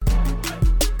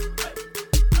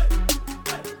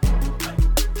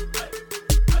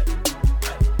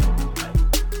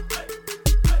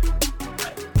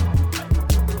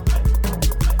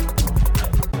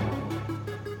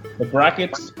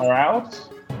brackets are out.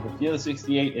 The Field of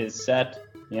 68 is set.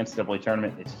 The NCAA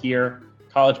tournament is here.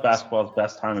 College basketball's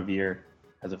best time of year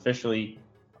has officially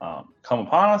come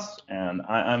upon us, and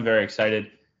I'm very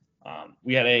excited.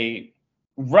 We had a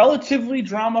relatively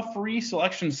drama-free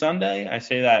Selection Sunday. I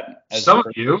say that as some of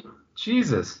you.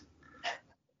 Jesus.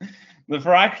 The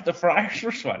Friars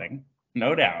were sweating,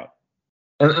 no doubt.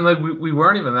 And like we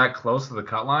weren't even that close to the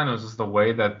cut line. It was just the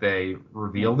way that they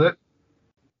revealed it.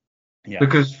 Yeah.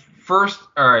 Because first,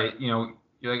 all right, you're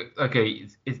like, okay,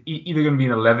 it's either going to be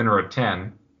an 11 or a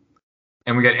 10.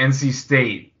 And we got NC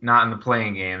State not in the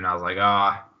playing game. And I was like,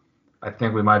 I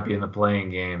think we might be in the playing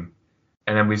game.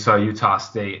 And then we saw Utah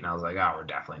State, and I was like, we're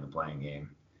definitely in the playing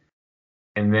game.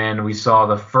 And then we saw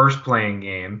the first playing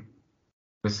game,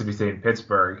 Mississippi State and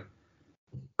Pittsburgh.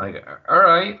 Like, all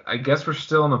right, I guess we're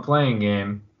still in the playing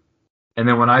game. And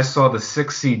then when I saw the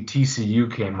 6 seed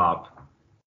TCU came up,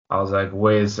 I was like,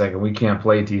 wait a second, we can't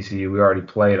play TCU. We already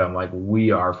played. I'm like,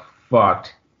 we are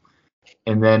fucked.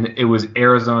 And then it was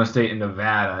Arizona State and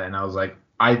Nevada, and I was like,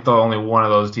 I thought only one of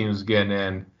those teams was getting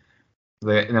in. And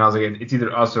then I was like, it's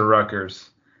either us or Rutgers.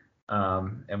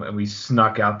 And we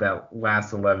snuck out that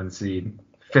last 11 seed,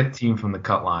 15 from the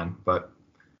cut line. But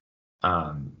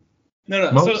no.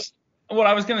 So what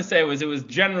I was going to say was it was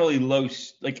generally low.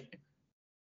 Like,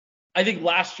 I think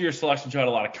last year's selection show had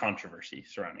a lot of controversy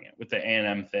surrounding it with the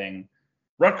A&M thing.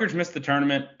 Rutgers missed the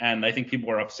tournament, and I think people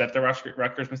were upset that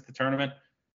Rutgers missed the tournament.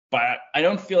 But I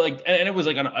don't feel like – and it was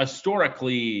like an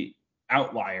historically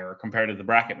outlier compared to the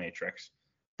bracket matrix.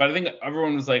 But I think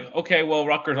everyone was like, okay, well,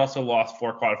 Rutgers also lost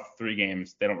 4 quad 3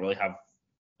 games. They don't really have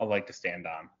a leg to stand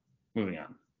on. Moving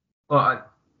on. Well,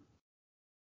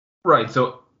 right.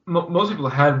 So most people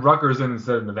had Rutgers in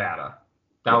instead of Nevada.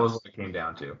 That was what it came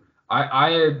down to.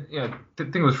 I had, I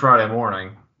think it was Friday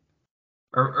morning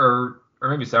or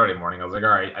maybe Saturday morning. I was like, all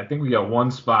right, I think we got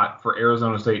one spot for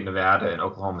Arizona State, Nevada, and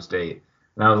Oklahoma State.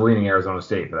 And I was leaning Arizona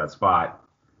State for that spot.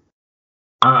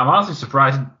 I'm honestly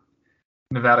surprised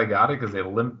Nevada got it because they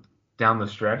limped down the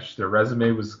stretch. Their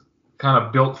resume was kind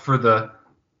of built for the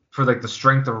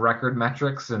strength of record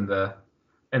metrics and the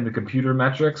computer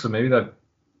metrics. So maybe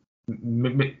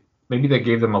that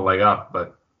gave them a leg up.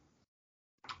 But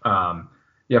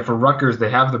for Rutgers, they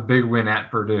have the big win at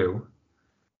Purdue,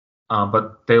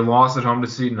 but they lost at home to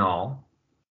Seton Hall.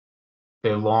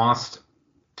 They lost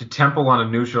to Temple on a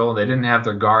neutral. They didn't have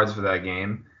their guards for that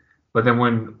game. But then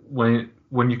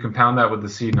when you compound that with the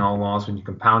Seton Hall loss, when you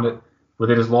compound it, where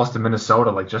they just lost to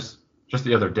Minnesota like just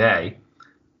the other day,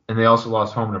 and they also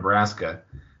lost home Nebraska.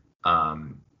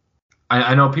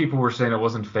 I know people were saying it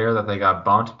wasn't fair that they got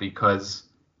bumped because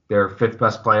their 5th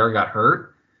best player got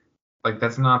hurt. Like,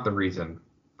 that's not the reason.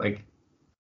 Like,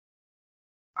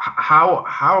 how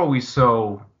are we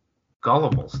so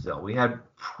gullible still? We had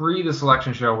the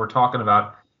selection show, we're talking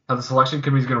about how the selection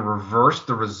committee is going to reverse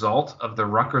the result of the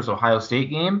Rutgers-Ohio State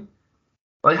game.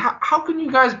 Like, how can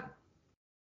you guys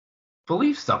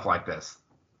believe stuff like this?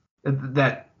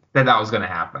 That was going to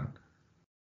happen?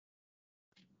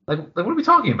 Like, what are we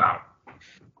talking about?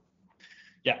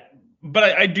 Yeah, but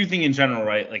I do think in general,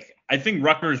 right? Like, I think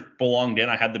Rutgers belonged in.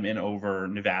 I had them in over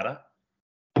Nevada.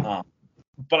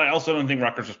 But I also don't think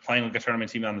Rutgers was playing like a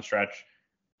tournament team down the stretch.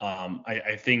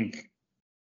 I think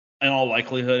in all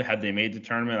likelihood, had they made the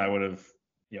tournament, I would have,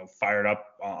 fired up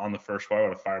on the first score. I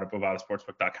would have fired up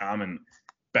bovadasportsbook.com and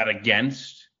bet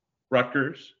against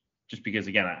Rutgers, just because,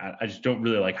 again, I just don't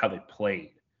really like how they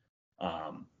played.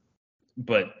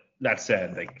 But that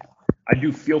said, like, I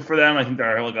do feel for them. I think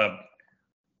they're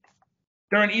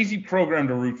an easy program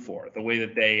to root for, the way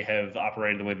that they have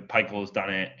operated, the way that Pikel has done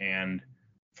it, and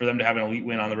for them to have an elite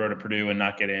win on the road at Purdue and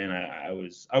not get in, I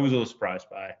was a little surprised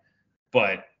by,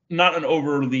 but not an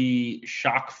overly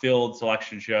shock-filled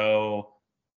selection show.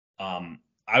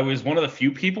 I was one of the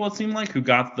few people, it seemed like, who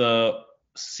got the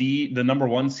number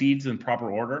 1 seeds in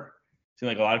proper order. It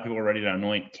seemed like a lot of people were ready to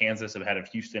anoint Kansas ahead of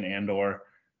Houston and/or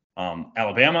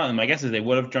Alabama, and my guess is they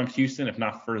would have jumped Houston if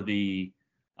not for the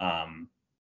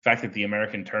fact that the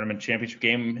American Tournament Championship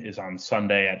game is on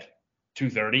Sunday at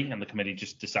 2:30, and the committee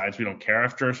just decides we don't care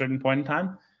after a certain point in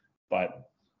time. But,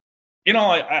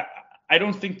 I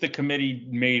don't think the committee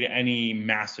made any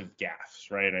massive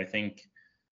gaffes, right? I think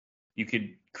you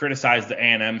could criticize the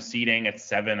A&M seeding at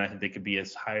 7. I think they could be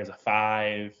as high as a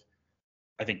 5.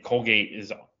 I think Colgate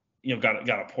is, got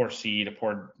a poor seed, a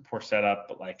poor setup,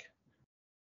 but like,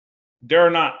 they're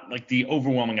not like the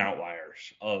overwhelming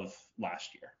outliers of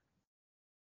last year.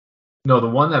 No, the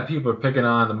one that people are picking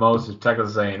on the most is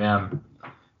Texas A&M,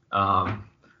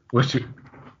 which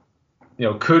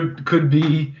could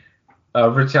be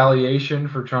retaliation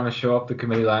for trying to show up the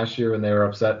committee last year when they were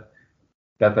upset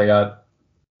that they got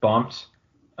bumped.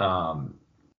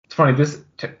 It's funny, this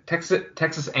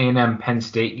Texas A&M Penn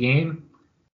State game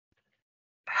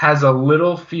has a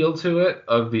little feel to it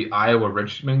of the Iowa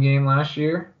Richmond game last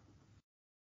year,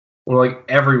 where like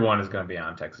everyone is going to be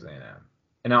on Texas A&M.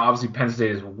 And now obviously Penn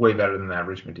State is way better than that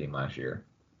Richmond team last year.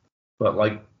 But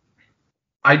like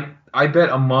I bet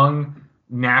among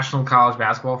national college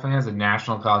basketball fans and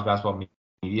national college basketball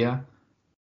media,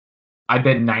 I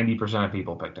bet 90% of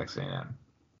people pick Texas A&M.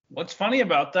 What's funny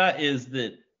about that is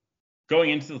that going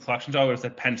into the selection talk was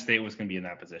that Penn State was going to be in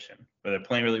that position, where they're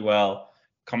playing really well,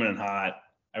 coming in hot.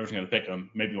 Everyone's going to pick them.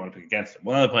 Maybe you want to pick against them.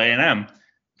 Well, now they play A&M.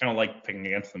 Kind of like picking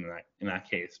against them in that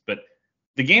case. But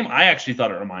the game I actually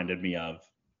thought it reminded me of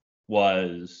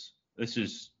was, this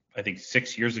is, I think,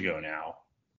 6 years ago now,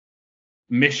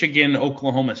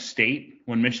 Michigan-Oklahoma State,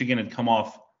 when Michigan had come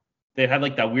off. They had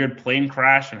like that weird plane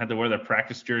crash and had to wear their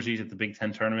practice jerseys at the Big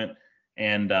Ten tournament.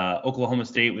 And Oklahoma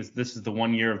State this is the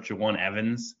 1 year of Juwan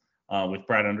Evans with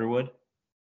Brad Underwood.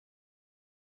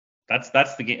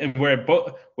 That's the game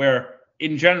where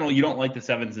in general you don't like the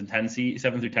 7 through 10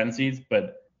 seeds,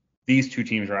 but these two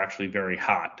teams are actually very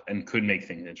hot and could make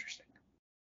things interesting.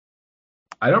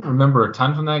 I don't remember a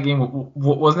ton from that game.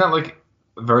 Wasn't that like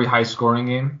a very high scoring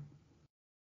game?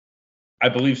 I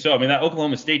believe so. I mean, that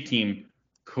Oklahoma State team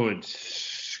could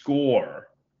score.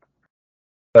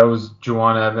 That was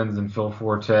Juwan Evans and Phil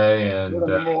Forte and the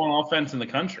number one offense in the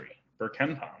country for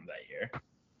KenPom that year.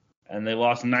 And they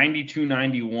lost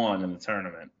 92-91 in the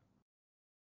tournament.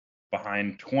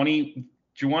 Behind 20,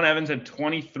 Juwan Evans had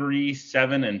 23,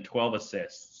 7, and 12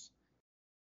 assists.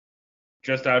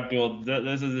 Just outdueled.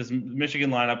 This Michigan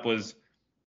lineup was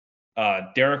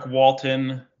Derek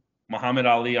Walton, Muhammad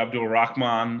Ali, Abdul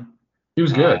Rahman. He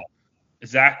was good.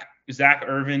 Zach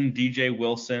Irvin, DJ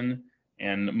Wilson,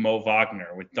 and Mo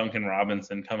Wagner, with Duncan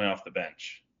Robinson coming off the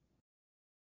bench.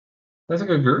 That's a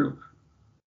good group.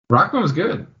 Rahman was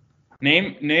good.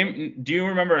 Name. Do you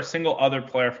remember a single other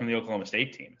player from the Oklahoma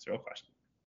State team? It's a real question.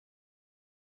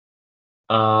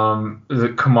 Is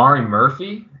it Kamari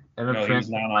Murphy? No, he's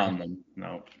not on them.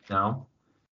 No.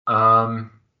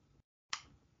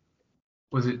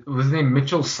 Was his name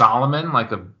Mitchell Solomon?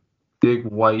 Like a big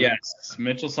white. Yes,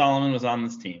 Mitchell Solomon was on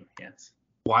this team. Yes.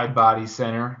 Wide body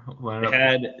center.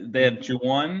 They had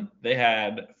Juwan. They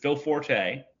had Phil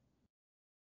Forte,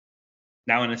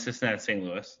 now an assistant at St.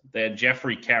 Louis. They had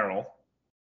Jeffrey Carroll.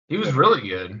 He was really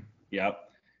good. Yep.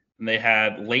 And they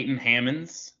had Leighton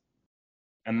Hammonds.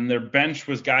 And then their bench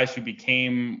was guys who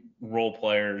became role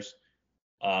players,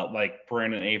 like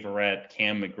Brandon Averett,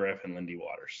 Cam McGriff, and Lindy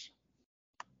Waters.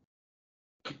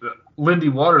 Lindy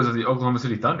Waters of the Oklahoma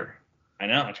City Thunder. I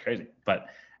know, it's crazy. But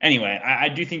anyway, I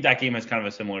do think that game has kind of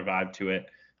a similar vibe to it.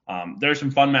 There's some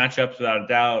fun matchups without a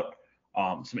doubt,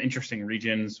 some interesting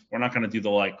regions. We're not going to do the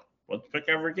let's pick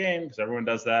every game because everyone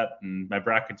does that. And my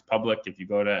bracket's public. If you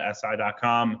go to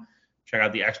si.com, check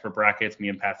out the expert brackets. Me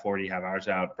and Pat Forty have ours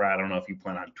out. Brad, I don't know if you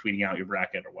plan on tweeting out your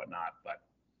bracket or whatnot, but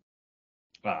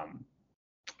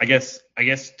I guess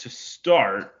to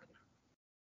start,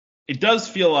 it does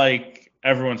feel like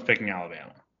everyone's picking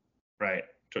Alabama, right,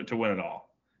 to win it all.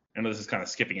 I know this is kind of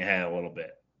skipping ahead a little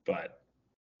bit, but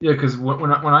yeah, because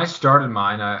when I started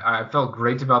mine, I felt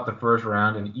great about the first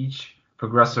round, and each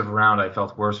progressive round I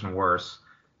felt worse and worse.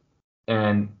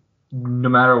 And no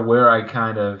matter where I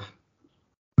kind of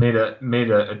made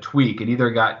a tweak, it either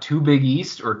got too Big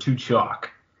East or too chalk.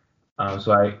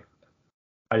 So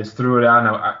I just threw it out,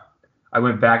 and I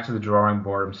went back to the drawing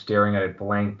board. I'm staring at a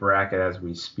blank bracket as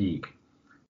we speak.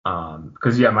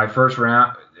 Because my first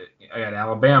round, I had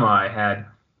Alabama, I had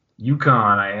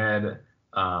UConn, I had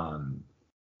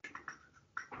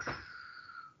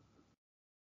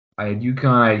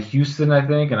UConn, I had Houston, I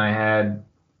think, and I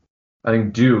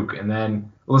think Duke. And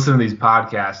then listen to these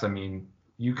podcasts. I mean,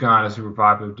 UConn is super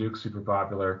popular, Duke's super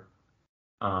popular.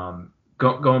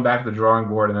 Going back to the drawing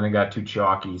board, and then it got too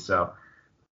chalky. So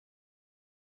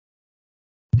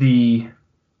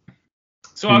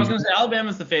I was going to say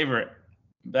Alabama's the favorite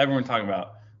that everyone's talking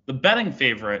about. The betting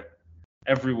favorite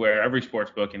everywhere, every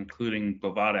sports book, including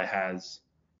Bovada, has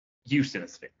Houston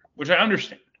as the favorite, which I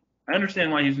understand. I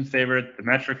understand why Houston's favorite. The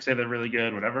metrics say they're really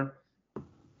good, whatever.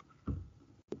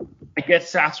 I get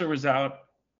Sasser was out,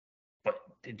 but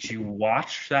did you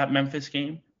watch that Memphis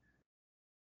game?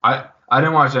 I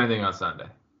didn't watch anything on Sunday.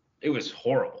 It was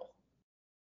horrible.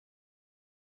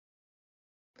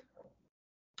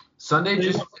 Sunday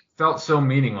just felt so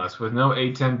meaningless with no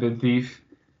A-10 bid thief.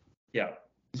 Yeah.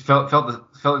 It felt like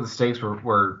the stakes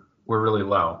were really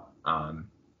low.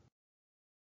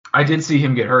 I did see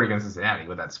him get hurt against Cincinnati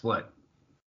with that split.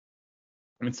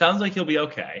 I mean, it sounds like he'll be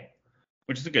okay.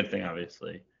 which is a good thing,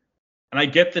 obviously. And I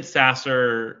get that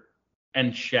Sasser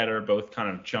and Shed are both kind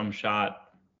of jump shooting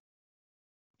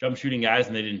guys,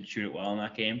 and they didn't shoot it well in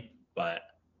that game. But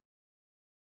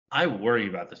I worry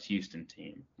about this Houston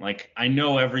team. Like, I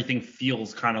know everything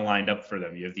feels kind of lined up for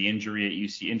them. You have the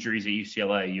injuries at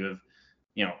UCLA. You have,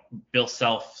 Bill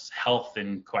Self's health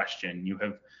in question. You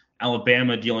have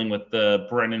Alabama dealing with the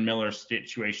Brennan Miller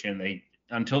situation. They,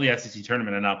 until the SEC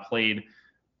tournament, had not played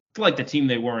like the team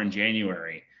they were in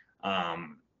January.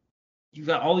 You've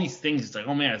got all these things. It's like,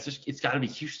 oh man, it's got to be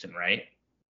Houston, right?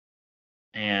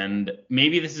 And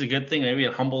maybe this is a good thing. Maybe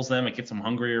it humbles them. It gets them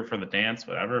hungrier for the dance,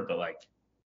 whatever. But like,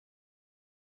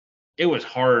 it was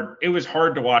hard. It was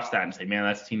hard to watch that and say, man,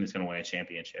 that's a team that's going to win a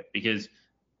championship, because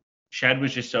Shed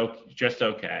was just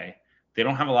okay. They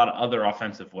don't have a lot of other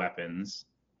offensive weapons.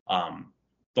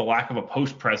 The lack of a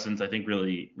post presence, I think,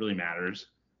 really, really matters.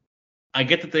 I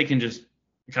get that they can just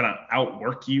kind of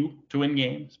outwork you to win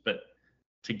games, but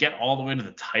to get all the way to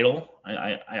the title,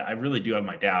 I really do have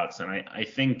my doubts. And I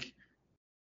think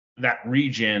that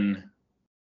region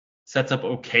sets up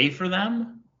okay for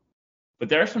them, but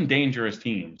there are some dangerous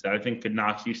teams that I think could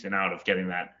knock Houston out of getting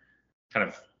that kind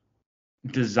of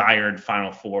desired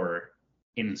Final Four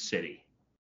in the city.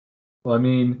 Well, I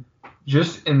mean,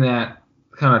 just in that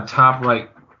kind of top right,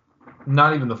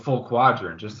 not even the full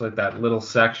quadrant, just like that little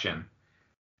section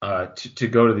to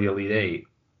go to the Elite Eight,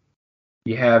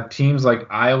 you have teams like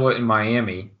Iowa and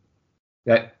Miami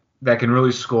that can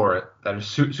really score it, that are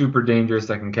super dangerous,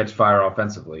 that can catch fire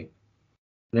offensively.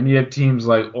 Then you have teams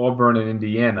like Auburn and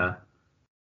Indiana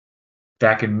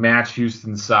that can match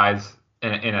Houston's size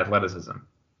and athleticism,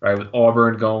 right? With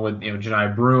Auburn going with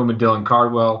Jani Broome and Dylan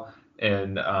Cardwell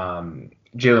and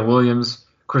Jalen Williams,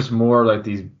 Chris Moore, like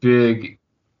these big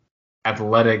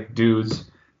athletic dudes.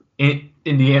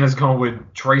 Indiana's going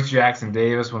with Trace Jackson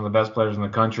Davis, one of the best players in the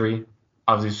country,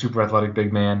 obviously super athletic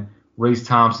big man. Race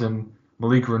Thompson,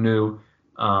 Malik Renew.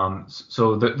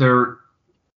 So there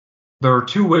are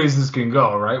two ways this can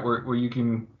go, right? Where you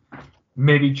can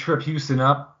maybe trip Houston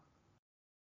up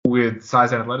with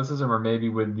size and athleticism, or maybe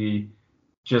with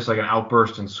just like an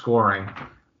outburst in scoring.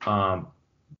 But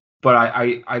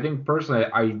I think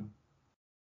personally,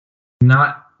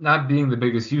 not being the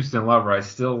biggest Houston lover, I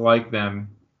still like them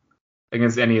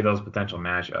against any of those potential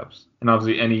matchups, and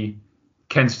obviously any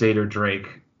Kent State or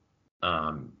Drake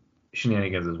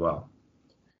shenanigans as well.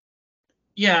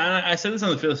 Yeah, and I said this on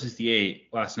the Field 68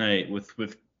 last night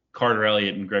with Carter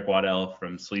Elliott and Greg Waddell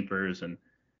from Sleepers, and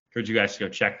encourage you guys to go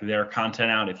check their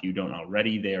content out if you don't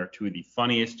already. They are two of the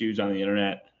funniest dudes on the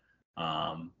internet.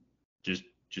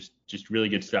 Just really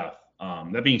good stuff.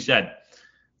 That being said,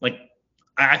 like,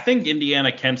 I think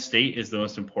Indiana Kent State is the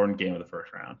most important game of the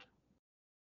first round,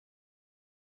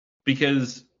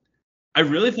 because I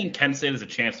really think Kent State has a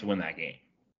chance to win that game.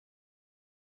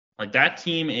 Like, that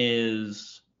team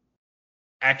is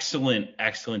excellent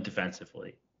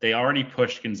defensively. They already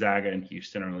pushed Gonzaga and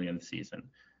Houston early in the season.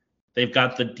 They've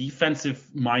got the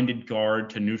defensive-minded guard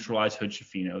to neutralize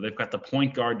Hood-Schifino. They've got the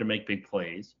point guard to make big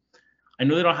plays. I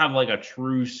know they don't have like a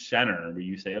true center where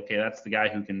you say, okay, that's the guy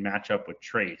who can match up with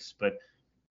Trace. But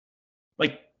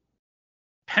like,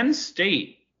 Penn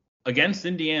State against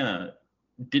Indiana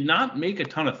did not make a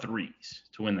ton of threes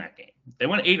to win that game. They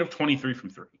went 8 of 23 from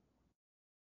three.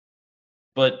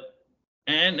 But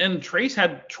and Trace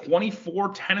had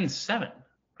 24, 10, and 7,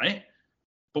 right?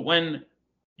 But when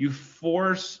you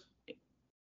force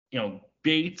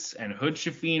Bates and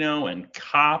Hood-Schifino and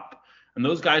Kopp and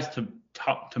those guys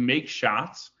to make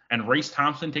shots, and Race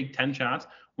Thompson take 10 shots,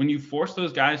 when you force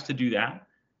those guys to do that,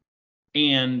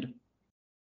 and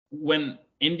when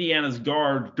Indiana's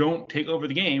guards don't take over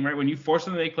the game, right? When you force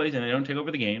them to make plays and they don't take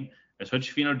over the game, as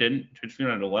Hood-Schifino didn't.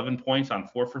 Hood-Schifino had 11 points on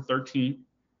 4 for 13.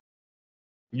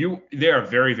 They are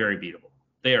very, very beatable.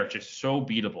 They are just so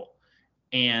beatable.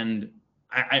 And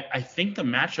I think the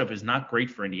matchup is not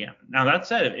great for Indiana. Now, that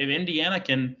said, if Indiana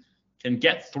can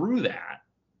get through that,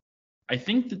 I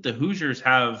think that the Hoosiers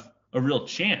have a real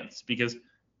chance, because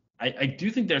I do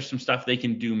think there's some stuff they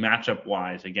can do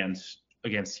matchup-wise against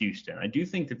Houston. I do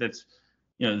think that's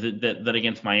that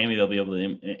against Miami they'll be able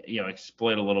to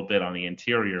exploit a little bit on the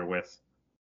interior with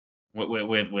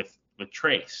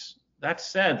Trace. That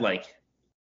said, like,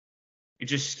 it's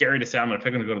just scary to say I'm going to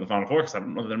pick them to go to the Final Four, because I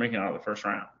don't know that they're making it out of the first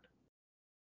round.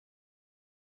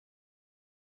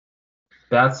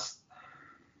 That's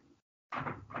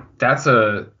kind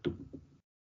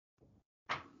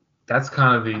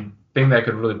of the thing that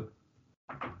could really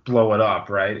blow it up,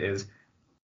 right? Is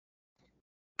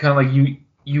kind of like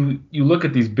you look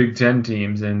at these Big Ten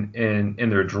teams and in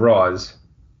their draws.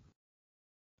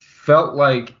 Felt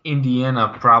like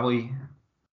Indiana probably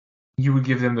you would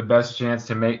give them the best chance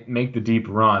to make the deep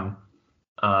run.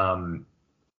 A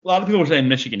lot of people are saying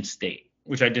Michigan State,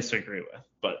 which I disagree with,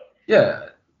 but yeah,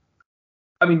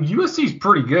 I mean USC is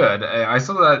pretty good. I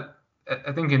saw that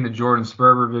I think in the Jordan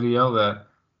Sperber video that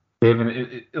they have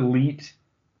an elite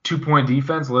 2-point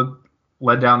defense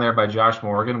led down there by Josh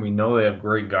Morgan. We know they have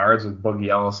great guards with Boogie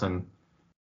Ellis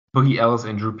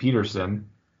and Drew Peterson.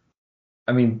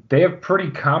 I mean, they have pretty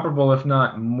comparable, if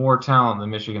not more talent than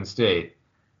Michigan State.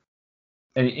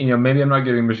 And maybe I'm not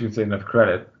giving Michigan State enough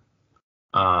credit,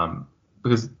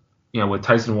 because with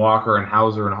Tyson Walker and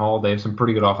Hauser and Hall, they have some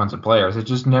pretty good offensive players. It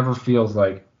just never feels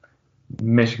like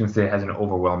Michigan State has an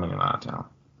overwhelming amount of talent.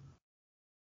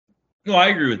 No, I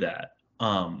agree with that.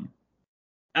 And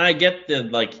I get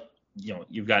that,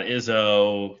 you've got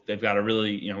Izzo. They've got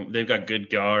they've got good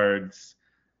guards.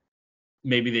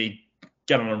 Maybe they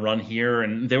get on a run here,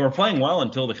 and they were playing well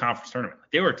until the conference tournament.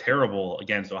 They were terrible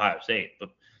against Ohio State, but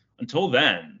until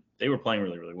then, they were playing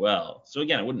really, really well. So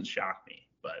again, it wouldn't shock me,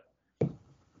 but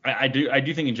I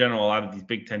do think in general a lot of these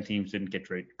Big Ten teams didn't get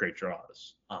great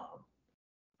draws.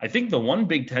 I think the one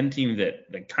Big Ten team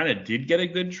that kind of did get a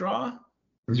good draw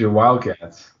is your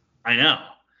Wildcats. I know,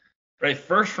 right?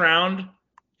 First round,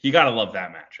 you gotta love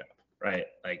that matchup, right?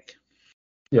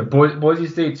 Yeah, Boise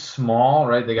State's small,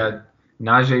 right? They got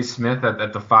Najee Smith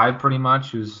at the 5 pretty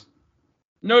much, who's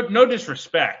no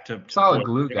disrespect to solid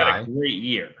glue guy. Got a great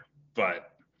year,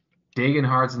 but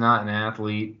Dagenhart's not an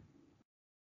athlete.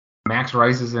 Max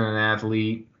Rice isn't an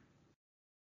athlete.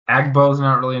 Agbo's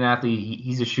not really an athlete.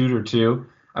 He's a shooter too.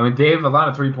 I mean, they have a lot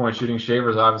of 3-point shooting.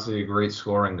 Shaver's obviously a great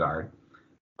scoring guard.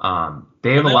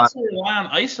 They have a lot. Also rely on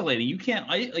isolating. You can't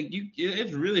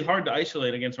it's really hard to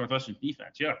isolate against Northwestern's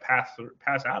defense. You got to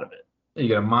pass out of it. You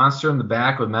got a monster in the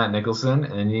back with Matt Nicholson,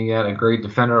 and then you got a great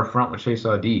defender up front with Chase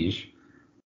Audige.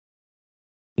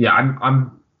 Yeah,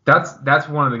 that's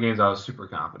one of the games I was super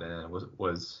confident in.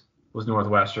 Was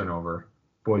Northwestern over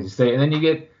Boise State, and then you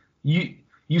get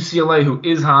UCLA, who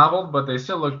is hobbled, but they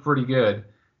still look pretty good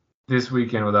this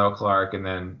weekend without Clark, and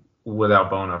then without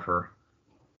Bona for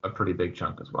a pretty big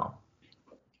chunk as well.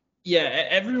 Yeah,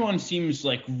 everyone seems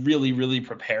really, really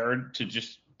prepared to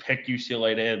just pick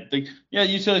UCLA to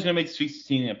UCLA's gonna make the Sweet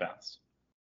 16 at best.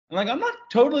 And I'm not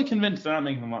totally convinced they're not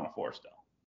making the Final Four still.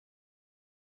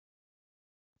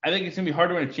 I think it's gonna be hard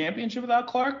to win a championship without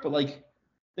Clark, but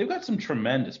they've got some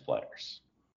tremendous players.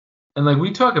 And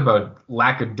we talk about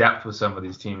lack of depth with some of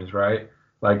these teams, right?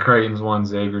 Creighton's won,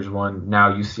 Xavier's won,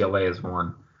 now UCLA has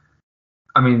won.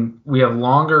 I mean, we have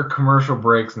longer commercial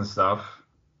breaks and stuff,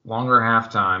 longer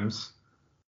half times.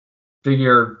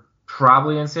 Figure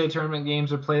probably NCAA tournament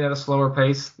games are played at a slower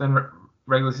pace than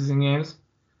regular season games.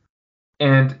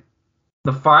 And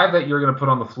the 5 that you're going to put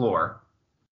on the floor,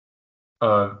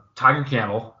 Tiger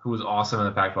Campbell, who was awesome in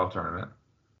the Pac-12 tournament.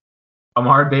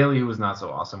 Amari Bailey, who was not so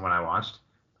awesome when I watched,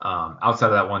 outside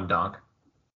of that one dunk.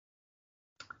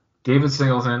 David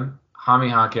Singleton, Jaime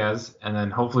Jaquez, and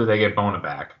then hopefully they get Bona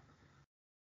back.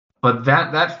 But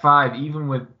that 5, even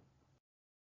with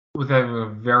having a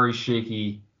very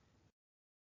shaky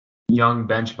young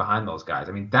bench behind those guys,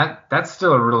 I mean that's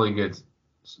still a really good,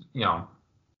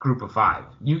 group of 5.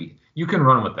 You can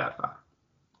run with that 5.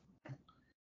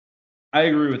 I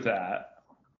agree with that.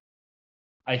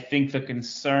 I think the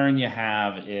concern you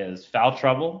have is foul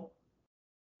trouble,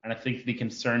 and I think the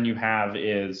concern you have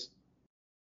is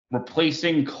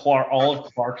replacing all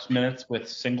of Clark's minutes with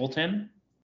Singleton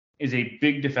is a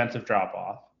big defensive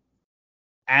drop-off,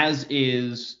 as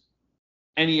is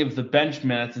any of the bench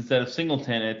minutes. Instead of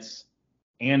Singleton, it's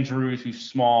Andrews, who's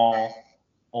small,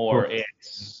 or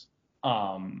it's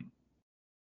Mill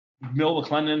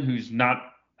McClendon, who's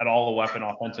not at all a weapon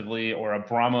offensively, or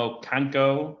Abramo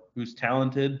Kanko, who's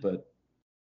talented, but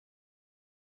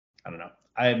I don't know.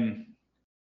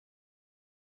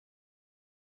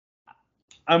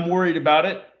 I'm worried about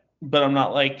it, but I'm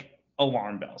not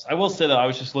alarm bells. I will say that I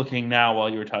was just looking now while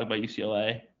you were talking about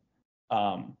UCLA,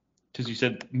 because you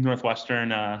said Northwestern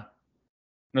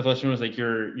was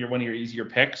your one of your easier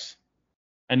picks.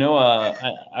 I know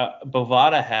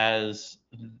Bovada has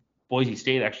Boise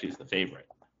State actually is the favorite.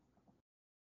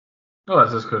 Oh,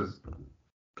 that's just because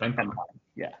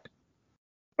yeah.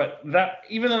 But that,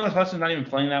 even though Northwestern's not even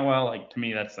playing that well, to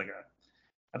me that's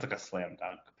a slam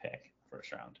dunk pick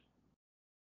first round.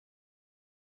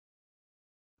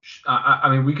 I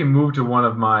mean, we can move to one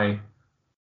of my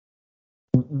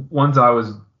ones I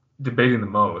was debating the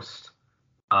most.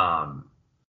 That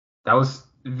was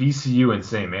VCU and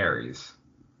St. Mary's.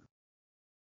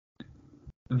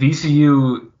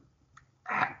 VCU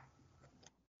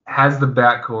has the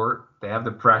backcourt, they have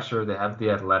the pressure, they have the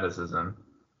athleticism,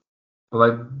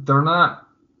 but they're not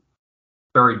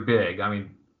very big. I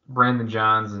mean, Brandon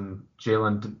Johns and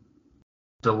Jalen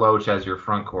Deloach as your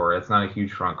front court. It's not a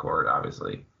huge front court,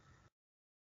 obviously.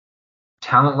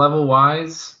 Talent level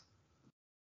wise,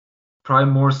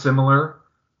 probably more similar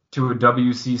to a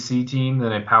WCC team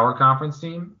than a power conference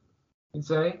team, you'd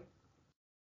say.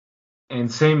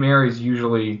 And St. Mary's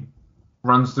usually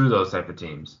runs through those type of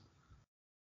teams.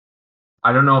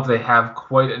 I don't know if they have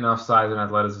quite enough size and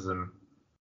athleticism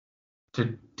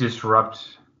to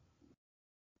disrupt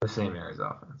the St. Mary's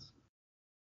offense.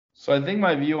 So I think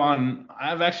my view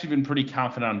I've actually been pretty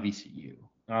confident on VCU.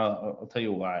 I'll tell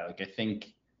you why. Like I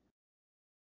think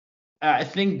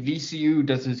VCU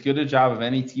does as good a job of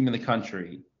any team in the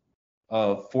country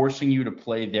of forcing you to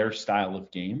play their style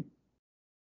of game.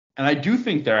 And I do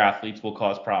think their athletes will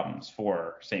cause problems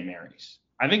for St. Mary's.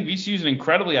 I think VCU is an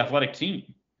incredibly athletic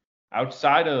team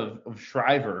outside of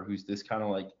Shriver, who's this kind of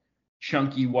like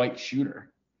chunky white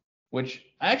shooter, which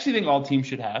I actually think all teams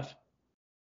should have.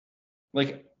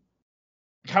 Like,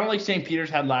 kind of like St. Peter's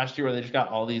had last year where they just got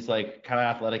all these like kind of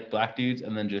athletic black dudes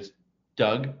and then just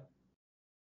dug.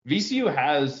 VCU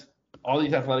has all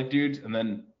these athletic dudes and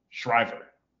then Shriver.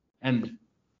 And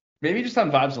maybe just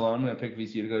on vibes alone, I'm going to pick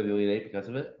VCU to go to the Elite Eight because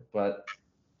of it. But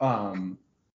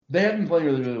they have been playing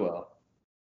really, really well.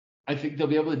 I think they'll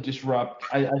be able to disrupt.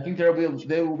 I think they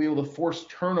will be able to force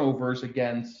turnovers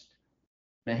against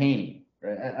Mahaney.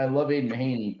 Right? I love Aiden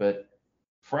Mahaney, but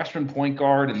freshman point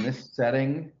guard in this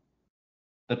setting,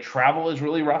 the travel is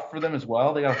really rough for them as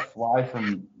well. They got to fly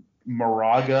from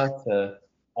Moraga to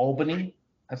Albany.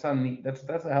 That's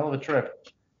a hell of a trip.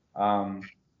 About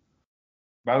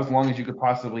as long as you could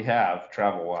possibly have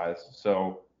travel-wise.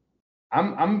 So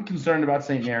I'm concerned about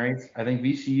St. Mary's. I think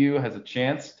VCU has a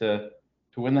chance to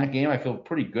win that game. I feel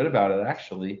pretty good about it,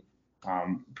 actually,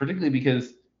 particularly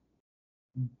because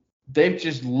they've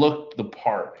just looked the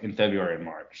part in February and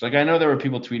March. Like, I know there were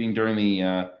people tweeting during the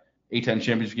A10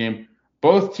 championship game,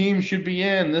 both teams should be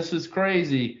in. This is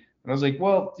crazy. And I was like,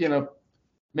 well,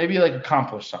 maybe like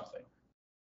accomplish something.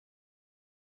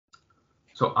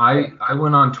 So I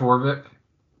went on Torvik,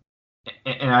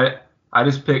 and I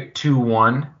just picked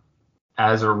 2-1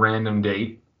 as a random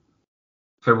date,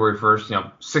 February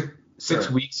 1st. Six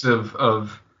Sure. weeks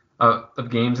of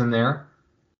games in there.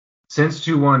 Since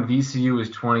 2-1, VCU is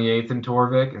 28th in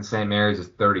Torvik, and St. Mary's is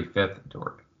 35th in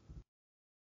Torvik.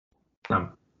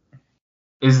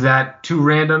 Is that too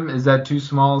random? Is that too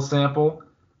small a sample?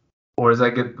 Or does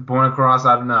that get the point across?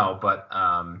 I don't know. But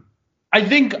I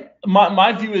think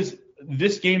my view is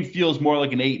this game feels more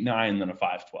like an 8-9 than a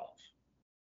 5-12.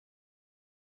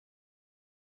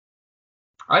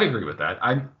 I'd agree with that.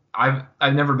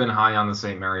 I've never been high on the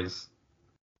St. Mary's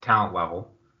talent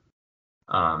level.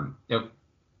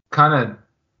 Kind of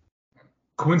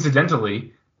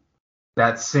coincidentally,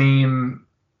 that same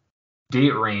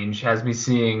date range has me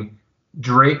seeing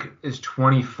Drake is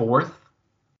 24th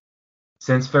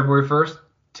since February 1st,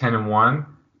 10-1.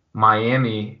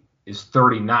 Miami is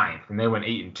 39th, and they went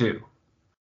 8-2.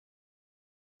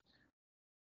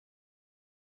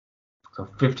 So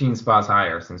 15 spots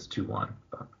higher since 2-1.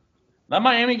 That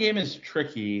Miami game is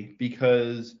tricky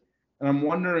because, and I'm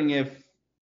wondering if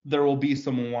there will be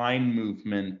some line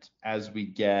movement as we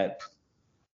get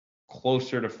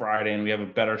closer to Friday and we have a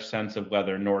better sense of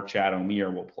whether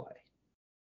Stoudamire will play.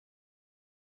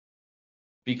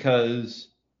 Because,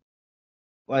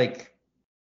 like,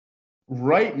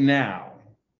 right now,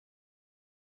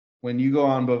 when you go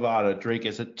on Bovada, Drake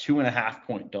is a 2.5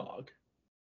 point dog.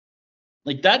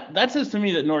 Like, that says to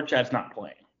me that Norchad's not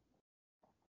playing.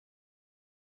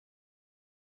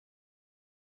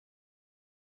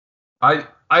 I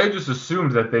just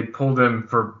assumed that they pulled him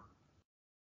for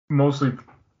mostly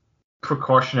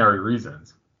precautionary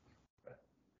reasons.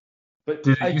 But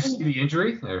Did you see the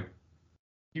injury?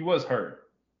 He was hurt.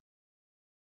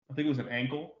 I think it was an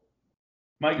ankle.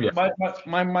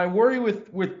 My worry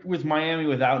with Miami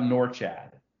without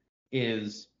Norchad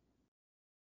is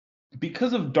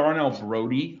because of Darnell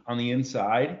Brody on the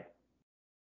inside.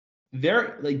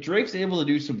 Drake's able to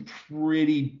do some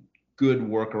pretty good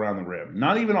work around the rim.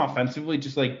 Not even offensively,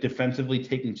 just like defensively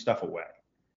taking stuff away.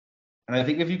 And I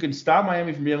think if you can stop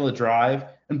Miami from being able to drive,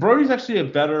 and Brody's actually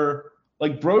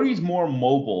Brody's more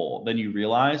mobile than you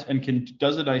realize and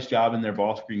does a nice job in their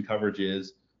ball screen coverages.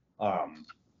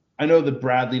 I know that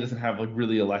Bradley doesn't have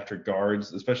really electric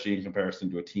guards, especially in comparison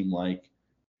to a team like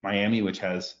Miami, which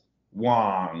has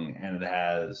Wong and it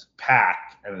has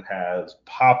Pack and it has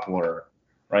Poplar,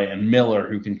 right, and Miller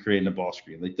who can create in the ball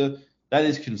screen. That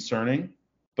is concerning,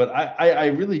 but I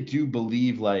really do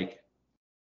believe I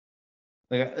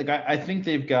think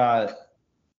they've got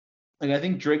I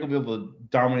think Drake will be able to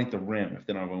dominate the rim if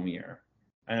they don't have Omier.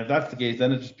 And if that's the case,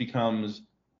 then it just becomes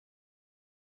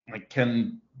like,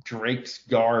 can Drake's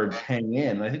guards hang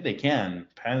in? I think they can.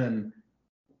 Penn and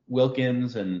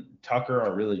Wilkins and Tucker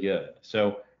are really good.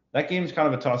 So that game's kind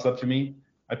of a toss up to me.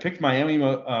 I picked Miami.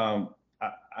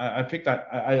 I picked that.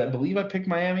 I believe I picked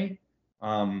Miami.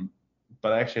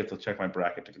 But I actually have to check my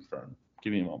bracket to confirm.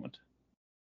 Give me a moment.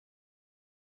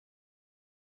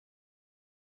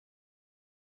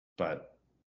 But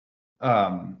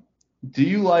do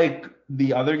you like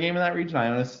the other game in that region,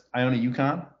 Iona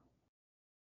UConn?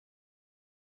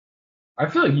 I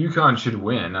feel like UConn should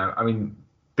win. I mean,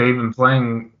 they've been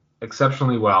playing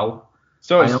exceptionally well.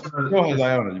 So has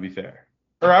Iona, to be fair.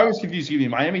 Or I was confused. Excuse me.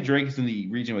 Miami Drake is in the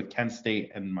region with Kent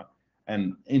State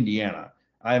and Indiana.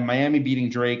 I have Miami beating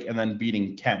Drake and then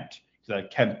beating Kent. Because I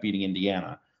have Kent beating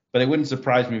Indiana. But it wouldn't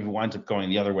surprise me if it winds up going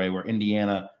the other way, where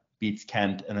Indiana beats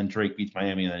Kent and then Drake beats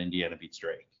Miami and then Indiana beats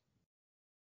Drake.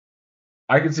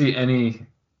 I could see any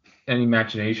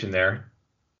machination there.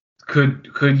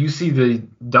 Could you see the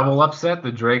double upset,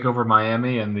 the Drake over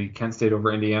Miami and the Kent State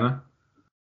over Indiana?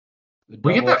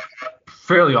 We get that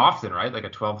fairly often, right? Like a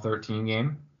 12-13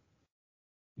 game.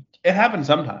 It happens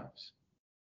sometimes.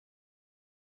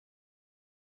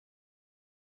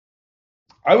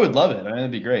 I would love it. I mean,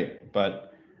 it'd be great.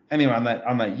 But anyway, on that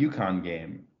UConn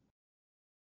game,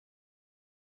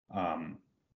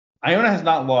 Iona has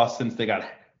not lost since they got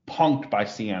punked by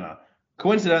Siena.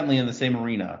 Coincidentally, in the same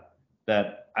arena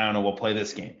that Iona will play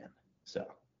this game in. So.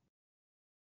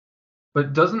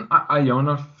 But doesn't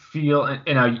Iona feel,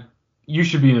 and you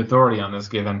should be an authority on this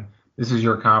given this is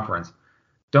your conference,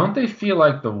 don't they feel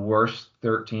like the worst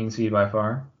 13 seed by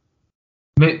far?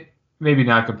 Maybe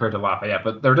not compared to Lafayette,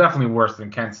 but they're definitely worse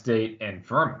than Kent State and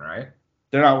Furman, right?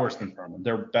 They're not worse than Furman.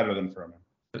 They're better than Furman.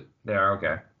 They are,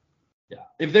 okay. Yeah.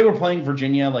 If they were playing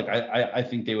Virginia, like I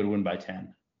think they would win by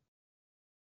 10.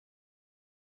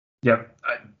 Yep.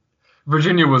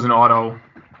 Virginia was an auto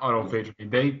fade for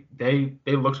me.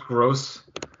 They looked gross.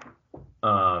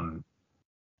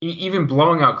 Even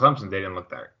blowing out Clemson, they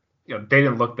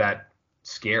didn't look that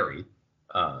scary.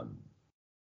 And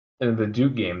the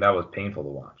Duke game, that was painful to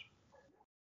watch.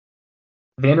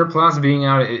 Vanderplas being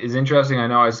out is interesting. I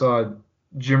know I saw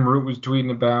Jim Root was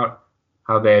tweeting about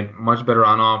how they had much better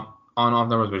on-off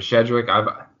numbers with Shedrick.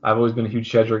 I've always been a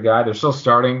huge Shedrick guy. They're still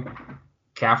starting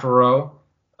Caffaro.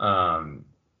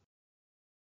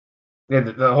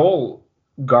 The whole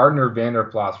Gardner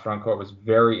Vanderplas front court was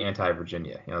very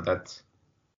anti-Virginia. That's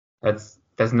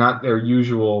not their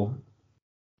usual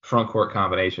front court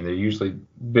combination. They're usually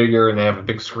bigger and they have a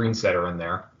big screen setter in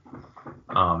there.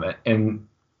 And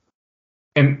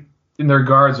their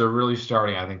guards are really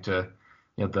starting, I think, to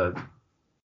the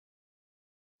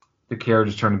carriage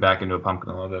is turning back into a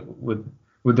pumpkin a little bit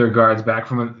with their guards back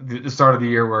from the start of the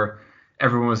year where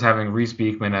everyone was having Reese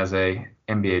Beekman as a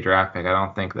NBA draft pick. I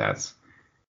don't think that's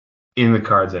in the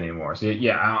cards anymore. So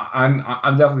yeah,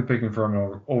 I'm definitely picking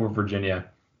Furman over Virginia.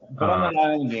 But on that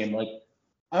Island game, like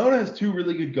Iona has two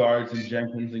really good guards in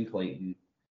Jenkins and Clayton.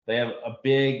 They have a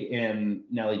big in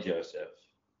Nelly Joseph.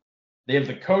 They have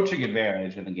the coaching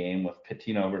advantage in the game with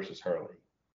Pitino versus Hurley.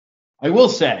 I will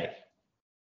say,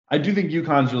 I do think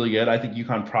UConn's really good. I think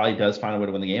UConn probably does find a way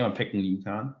to win the game. I'm picking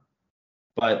UConn.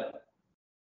 But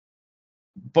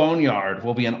Boneyard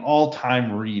will be an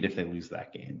all-time read if they lose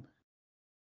that game.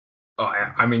 Oh,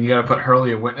 I mean, you got to put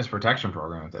Hurley in witness protection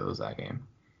program if they lose that game.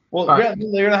 Well, yeah,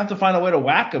 they're going to have to find a way to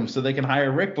whack them so they can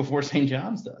hire Rick before St.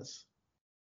 John's does.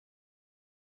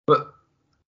 But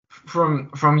from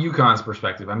UConn's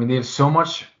perspective, I mean, they have so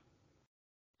much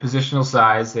positional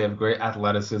size. They have great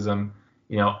athleticism.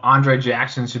 Andre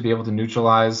Jackson should be able to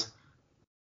neutralize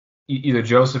either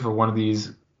Joseph or one of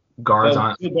these guards.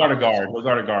 We'll guard a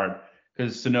guard.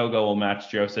 Because Sonogo will match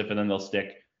Joseph, and then they'll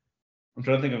stick. I'm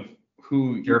trying to think of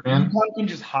who. UConn can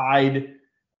just hide.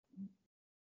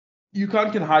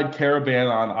 UConn can hide Caravan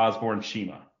on Osborne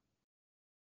Shima.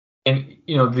 And,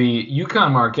 the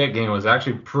UConn Marquette game was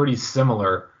actually pretty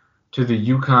similar to the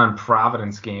UConn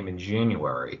Providence game in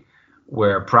January,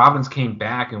 where Providence came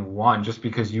back and won just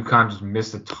because UConn just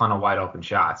missed a ton of wide open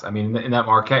shots. I mean, in that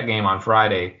Marquette game on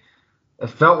Friday, it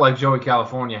felt like Joey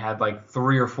California had like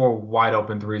 3 or 4 wide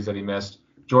open threes that he missed.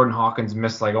 Jordan Hawkins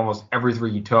missed like almost every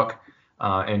three he took,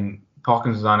 and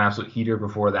Hawkins was on absolute heater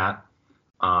before that.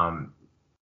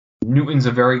 Newton's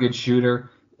a very good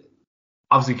shooter.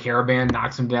 Obviously, Caravan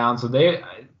knocks him down. So they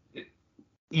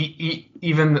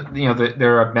even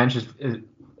their bench is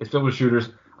filled with shooters.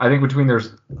 I think between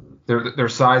their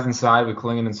size inside with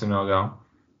Klingon and Sonogo,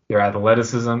 their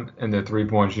athleticism and their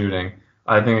 3-point shooting,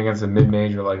 I think against a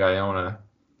mid-major like Iona,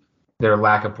 their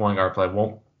lack of point guard play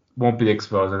won't be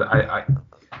exposed.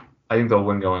 I think they'll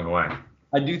win going away.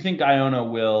 I do think Iona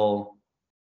will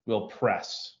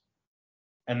press.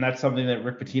 And that's something that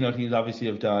Rick Pitino teams obviously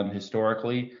have done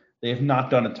historically. They have not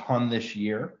done a ton this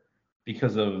year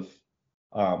because of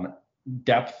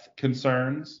depth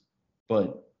concerns,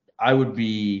 but I would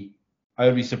be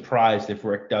surprised if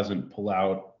Rick doesn't pull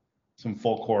out some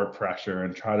full court pressure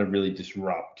and try to really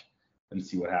disrupt and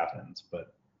see what happens.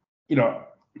 But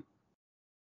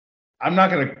I'm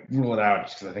not going to rule it out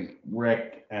just because I think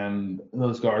Rick and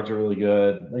those guards are really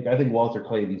good. Like, I think Walter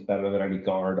Clayton's better than any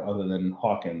guard other than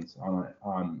Hawkins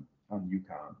on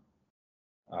UConn.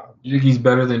 You think he's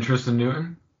better than Tristan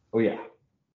Newton? Oh yeah.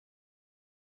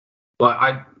 But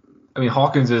I mean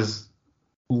Hawkins is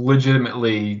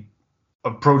legitimately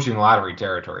approaching lottery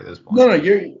territory at this point. No,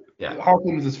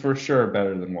 Hawkins is for sure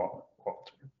better than Walter,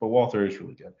 but Walter is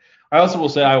really good. I also will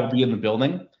say I will be in the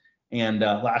building. And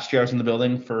last year I was in the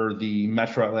building for the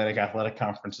Metro Atlantic Athletic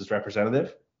Conference's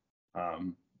representative.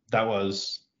 That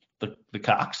was the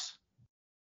Cox.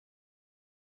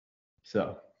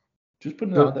 So just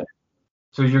putting it out there.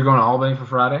 So you're going to Albany for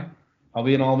Friday? I'll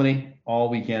be in Albany all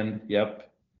weekend.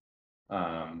 Yep.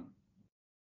 All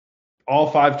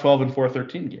 5, 12, and 4,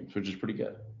 13 games, which is pretty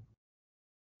good.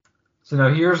 So now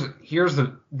here's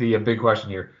the big question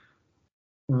here.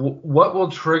 What will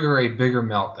trigger a bigger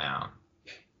meltdown?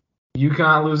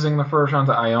 UConn losing the first round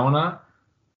to Iona,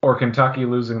 or Kentucky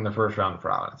losing the first round to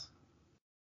Providence?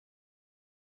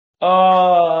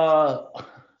 I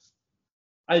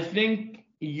think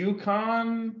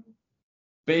UConn,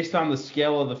 based on the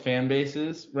scale of the fan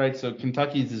bases, right? So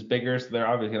Kentucky's is bigger, so they're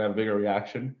obviously gonna have a bigger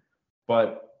reaction.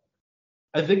 But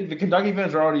I think the Kentucky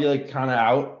fans are already like kind of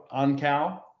out on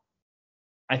Cal.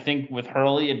 I think with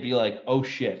Hurley, it'd be like, oh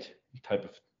shit,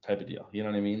 type of deal. You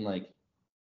know what I mean? Like.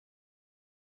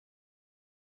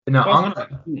 No,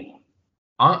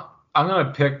 I'm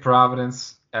gonna pick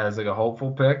Providence as like a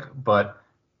hopeful pick, but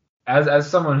as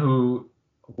someone who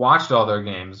watched all their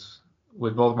games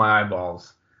with both my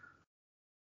eyeballs,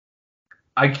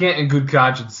 I can't in good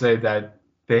conscience say that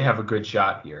they have a good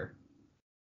shot here.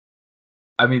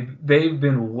 I mean, they've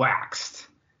been waxed.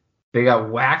 They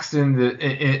got waxed in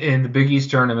the Big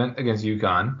East tournament against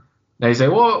UConn. Now you say,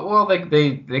 well,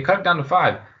 they cut it down to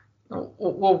 5.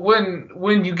 Well,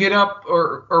 when you get up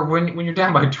or when you're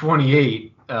down by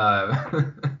 28,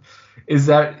 is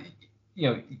that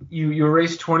you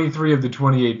erase 23 of the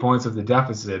 28 points of the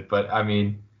deficit, but I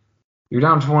mean you're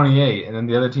down 28, and then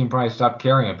the other team probably stopped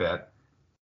caring a bit.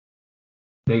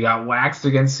 They got waxed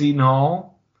against Seton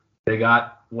Hall. They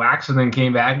got waxed and then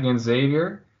came back against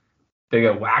Xavier. They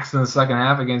got waxed in the second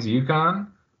half against UConn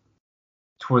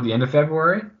toward the end of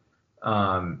February.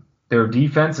 Their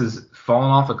defense is fallen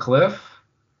off a cliff.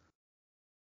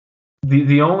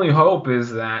 The only hope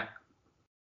is that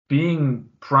being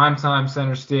primetime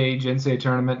center stage, NCAA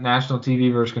tournament, national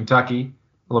TV versus Kentucky,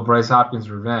 Bryce Hopkins'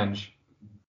 revenge,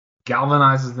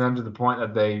 galvanizes them to the point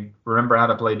that they remember how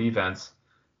to play defense.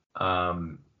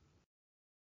 But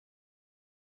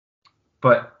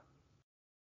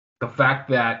the fact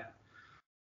that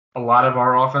a lot of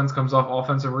our offense comes off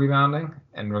offensive rebounding,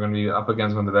 and we're going to be up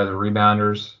against one of the best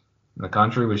rebounders in the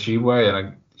country with Sheway and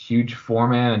a huge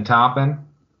 4-man in Toppin,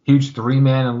 huge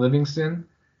 3-man in Livingston.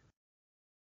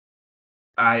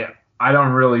 I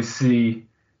don't really see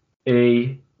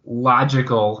a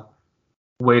logical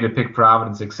way to pick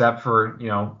Providence except for,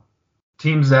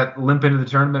 teams that limp into the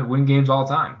tournament win games all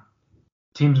the time.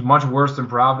 Teams much worse than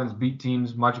Providence beat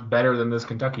teams much better than this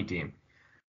Kentucky team.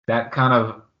 That kind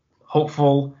of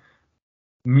hopeful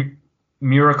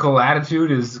miracle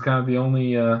attitude is kind of the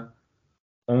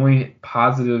only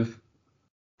positive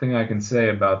thing I can say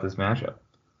about this matchup.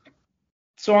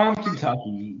 So I'm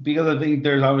Kentucky because I think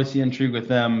there's obviously intrigue with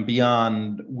them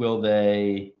beyond will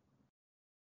they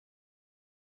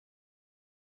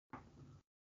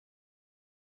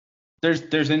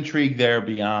there's intrigue there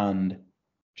beyond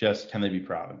just can they be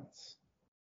Providence.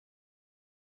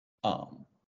 And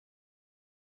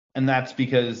that's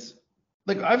because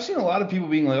I've seen a lot of people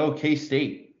being like, oh,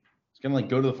 K-State is gonna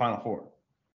go to the Final Four.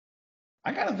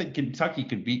 I kind of think Kentucky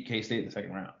could beat K-State in the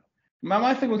second round.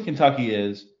 My thing with Kentucky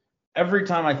is every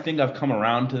time I think I've come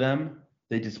around to them,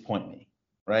 they disappoint me,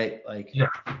 right?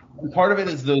 And part of it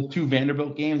is those 2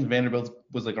 Vanderbilt games. Vanderbilt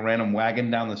was like a random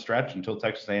wagon down the stretch until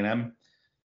Texas A&M.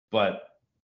 But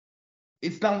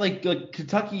it's not like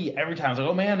Kentucky every time. It's like,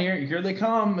 oh man, here they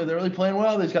come, and they're really playing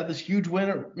well. They've got this huge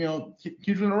winner,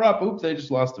 huge winner up. Oops, they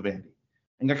just lost to Vandy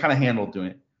and got kind of handled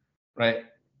doing it, right?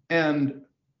 And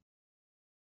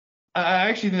I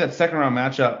actually think that second round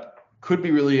matchup could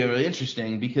be really, really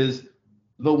interesting because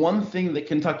the one thing that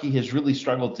Kentucky has really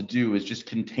struggled to do is just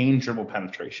contain dribble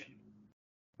penetration,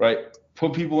 right?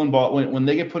 Put people in ball when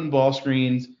they get put in ball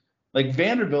screens. Like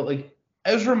Vanderbilt, like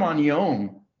Ezra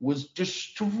Manjon was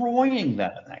destroying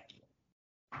them in that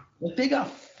game. Like they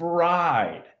got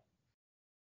fried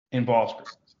in ball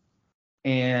screens.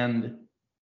 And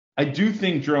I do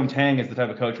think Jerome Tang is the type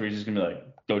of coach where he's just gonna be like,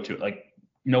 go to it. Like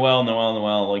Noel,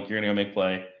 like you're gonna go make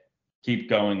play, keep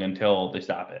going until they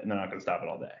stop it, and they're not gonna stop it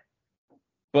all day.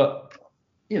 But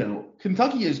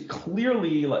Kentucky is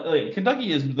clearly like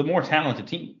Kentucky is the more talented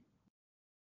team,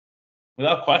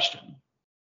 without question.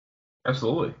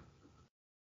 Absolutely.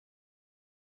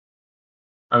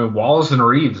 I mean, Wallace and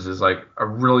Reeves is like a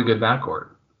really good backcourt.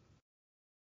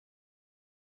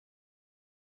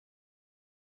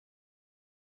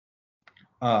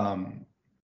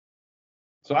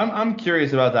 So I'm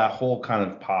curious about that whole kind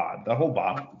of pod, that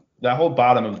whole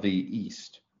bottom of the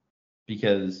East,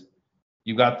 because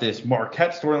you got this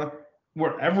Marquette storyline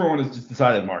where everyone has just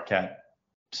decided Marquette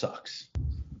sucks,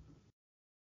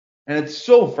 and it's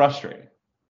so frustrating.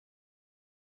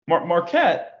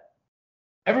 Marquette,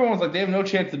 everyone was like, they have no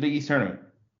chance at the Big East tournament.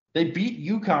 They beat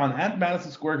UConn at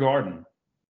Madison Square Garden,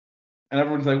 and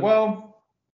everyone's like, well,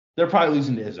 they're probably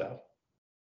losing to Izzo.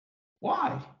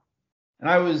 Why? And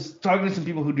I was talking to some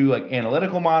people who do like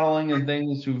analytical modeling and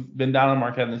things who've been down on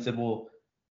Marquette, and they said, well,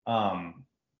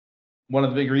 one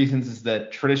of the big reasons is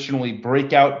that traditionally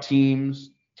breakout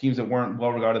teams that weren't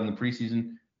well regarded in the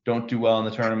preseason, don't do well in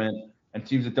the tournament, and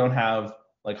teams that don't have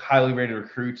like highly rated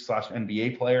recruits /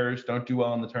 NBA players don't do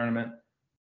well in the tournament.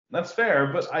 That's fair,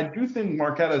 but I do think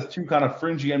Marquette has two kind of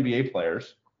fringy NBA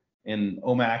players in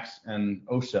Omax and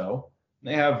Oso.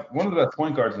 They have one of the best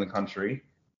point guards in the country.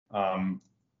 And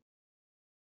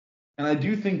I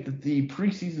do think that the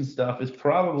preseason stuff is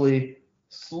probably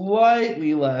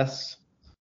slightly less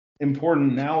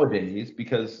important nowadays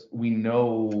because we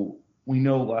know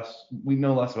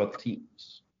less about the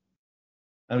teams.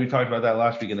 And we talked about that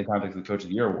last week in the context of the Coach of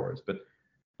the Year awards. But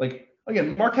like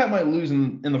again, Marquette might lose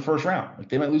in the first round. Like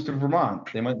they might lose to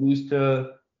Vermont. They might lose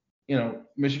to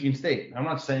Michigan State. I'm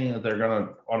not saying that they're gonna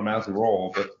automatically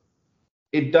roll, but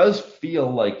it does feel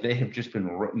like they have just been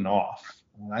written off.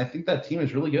 And I think that team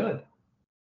is really good.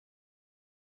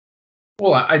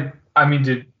 Well, I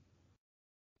mean,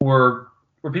 were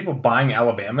people buying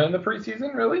Alabama in the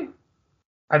preseason? Really?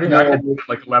 I think I had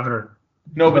like 11 or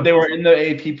no, but they were in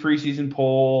the AP preseason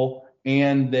poll,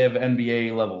 and they have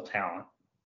NBA level talent.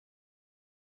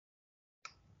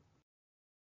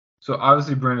 So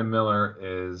obviously, Brandon Miller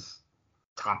is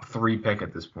top 3 pick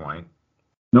at this point.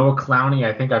 Noah Clowney,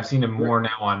 I think I've seen him more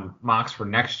now on mocks for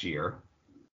next year.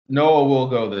 Noah will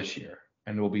go this year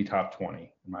and will be top 20,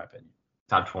 in my opinion.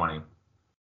 Top 20.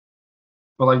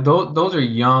 But like those are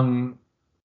young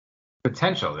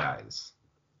potential guys.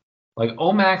 Like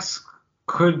Omax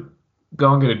could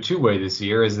go and get a 2-way this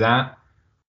year. Is that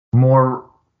more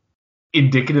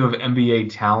indicative of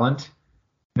NBA talent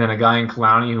than a guy in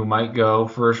Clowney who might go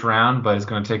first round, but it's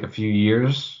going to take a few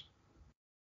years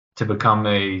to become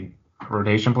a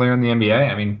rotation player in the NBA?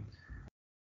 I mean,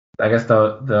 I guess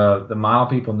the model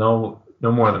people know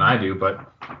more than I do,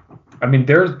 but I mean,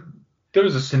 there's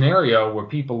a scenario where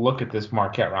people look at this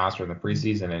Marquette roster in the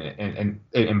preseason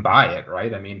and buy it,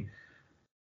 right? I mean,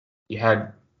 you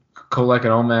had Kolek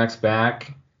and Omax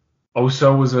back.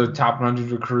 Oso was a top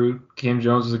 100 recruit. Cam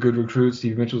Jones was a good recruit.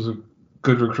 Steve Mitchell was a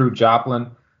good recruit.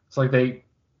 Joplin. It's like they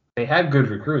had good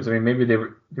recruits. I mean, maybe they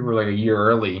were like a year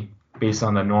early based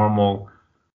on the normal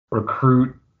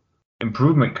recruit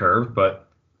improvement curve, but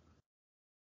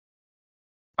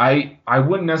I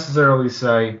wouldn't necessarily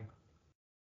say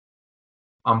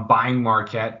I'm buying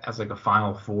Marquette as like a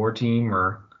Final Four team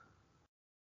or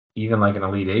even like an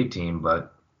Elite Eight team,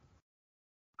 but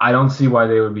I don't see why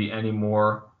they would be any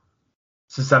more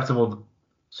susceptible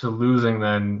to losing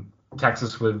than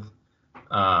Texas with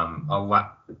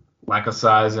a lack of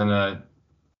size and a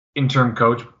interim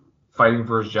coach fighting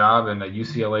for his job and a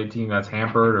UCLA team that's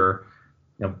hampered, or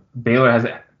Baylor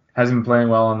hasn't been playing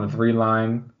well on the 3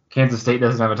 line. Kansas State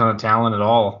doesn't have a ton of talent at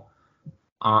all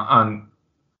on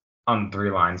the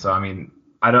 3 line. So I mean,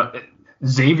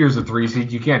 Xavier's a 3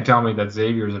 seed. You can't tell me that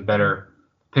Xavier's a better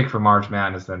pick for March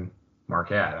Madness than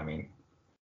Marquette. I mean,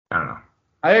 I don't know.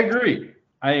 I agree.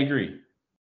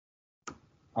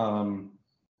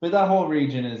 But that whole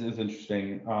region is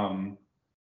interesting.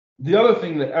 The other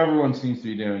thing that everyone seems to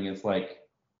be doing is like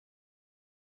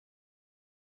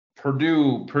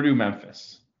Purdue,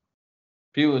 Memphis.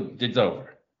 It's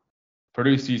over.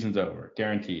 Purdue season's over,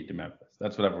 guaranteed to Memphis.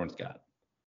 That's what everyone's got.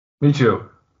 Me too.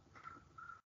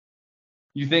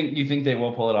 You think they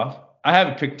will pull it off? I have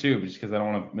a pick too, just because I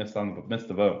don't want to miss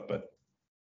the vote. But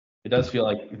It does feel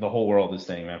like the whole world is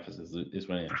saying Memphis is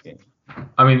winning this game.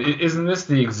 I mean, isn't this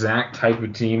the exact type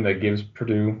of team that gives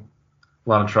Purdue a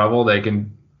lot of trouble? They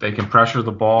can pressure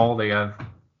the ball. They have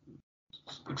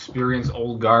experienced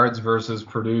old guards versus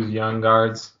Purdue's young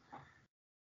guards.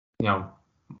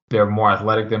 They're more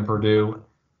athletic than Purdue.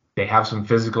 They have some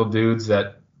physical dudes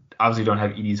that obviously don't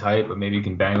have Edie's height, but maybe you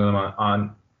can bang them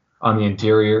on the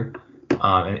interior,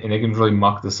 and they can really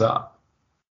muck this up.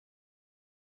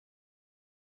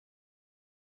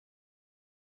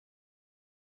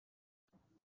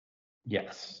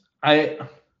 Yes. I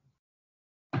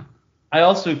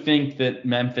also think that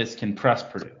Memphis can press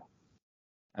Purdue.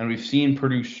 And we've seen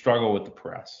Purdue struggle with the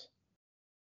press.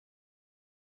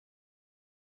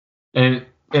 And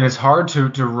it's hard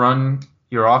to run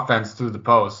your offense through the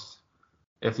post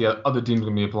if the other team's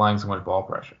going to be applying so much ball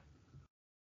pressure.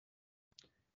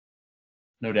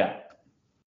 No doubt.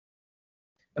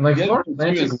 And Florida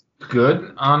Atlantic looked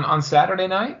good on Saturday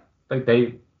night.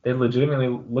 They legitimately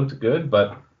looked good,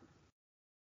 but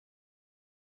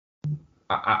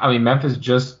I mean Memphis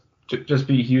just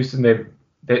beat Houston.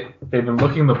 They've been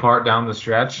looking the part down the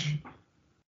stretch.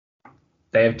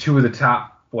 They have two of the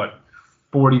top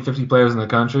 40, 50 players in the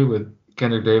country with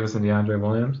Kendrick Davis and DeAndre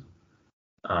Williams.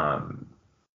 I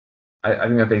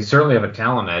think that they certainly have a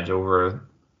talent edge over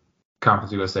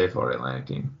Conference USA Florida Atlantic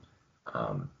team.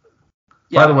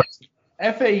 By the way,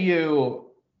 FAU,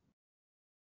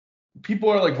 people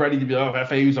are ready to be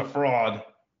FAU's a fraud.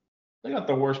 They got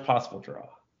the worst possible draw.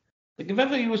 If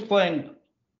FAU was playing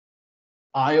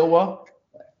Iowa,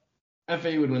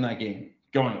 FAU would win that game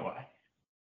going away.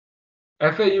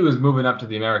 FAU is moving up to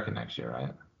the American next year,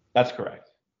 right? That's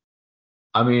correct.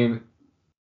 I mean,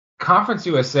 Conference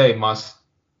USA must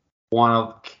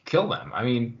want to kill them. I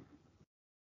mean,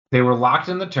 they were locked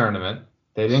in the tournament.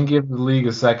 They didn't give the league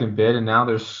a second bid, and now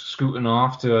they're scooting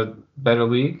off to a better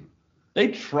league. They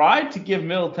tried to give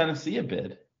Middle Tennessee a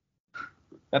bid.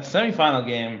 That semifinal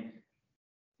game,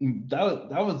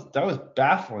 that was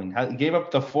baffling. He gave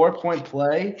up the 4-point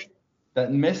play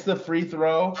that missed the free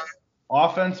throw,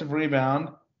 offensive rebound,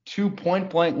 2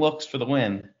 point-blank looks for the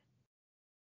win.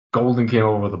 Golden came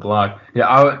over the block.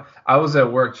 Yeah, I was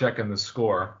at work checking the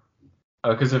score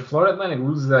because if Florida Atlantic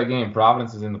loses that game,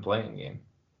 Providence is in the playing game.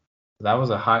 That was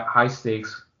a high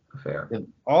stakes affair.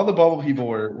 All the bubble people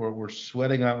were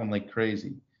sweating out like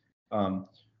crazy.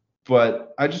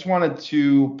 But I just wanted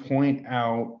to point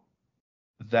out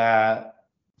that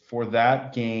for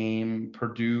that game,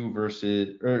 Purdue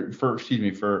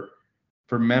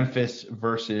for Memphis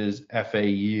versus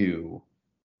FAU,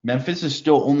 Memphis is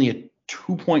still only a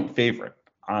 2-point favorite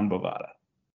on Bovada.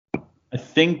 I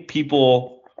think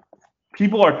people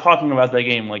are talking about that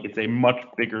game like it's a much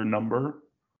bigger number,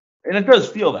 and it does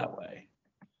feel that way.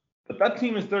 But that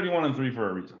team is 31-3 for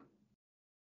a reason.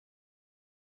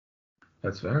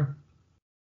 That's fair.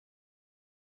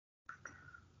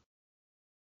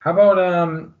 How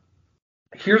about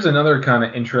here's another kind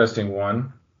of interesting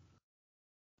one.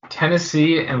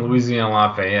 Tennessee and Louisiana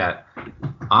Lafayette.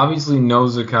 Obviously no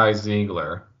Zakai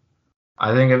Ziegler.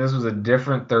 I think if this was a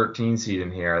different 13 seed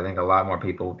in here, I think a lot more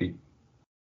people would be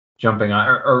jumping on,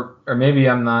 or maybe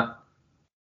I'm not.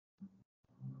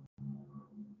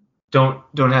 Don't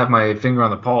have my finger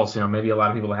on the pulse. Maybe a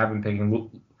lot of people have been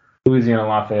picking Louisiana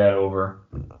Lafayette over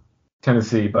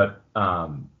Tennessee, but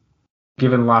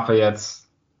given Lafayette's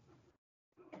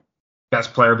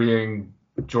best player being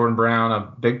Jordan Brown, a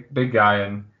big guy,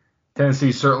 and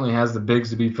Tennessee certainly has the bigs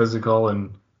to be physical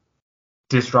and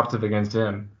disruptive against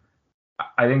him,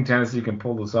 I think Tennessee can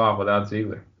pull this off without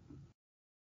Ziegler.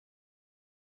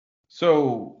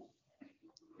 So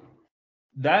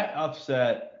that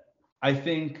upset, I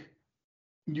think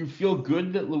you feel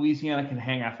good that Louisiana can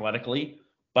hang athletically,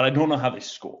 but I don't know how they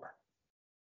score.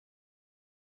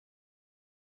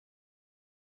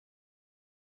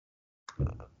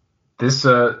 This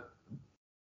who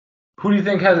do you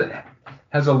think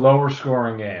has a lower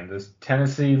scoring game? This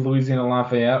Tennessee, Louisiana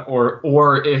Lafayette,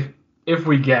 or if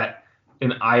we get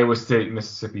an Iowa State,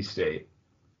 Mississippi State?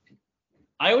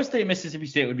 Iowa State, Mississippi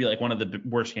State would be one of the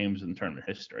worst games in the tournament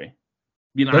history.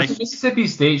 Does Mississippi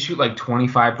State shoot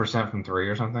 25% from three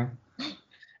or something?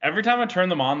 Every time I turn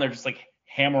them on, they're just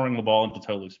hammering the ball into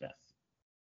Tolu Smith.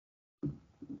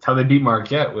 That's how they beat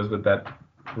Marquette, was with that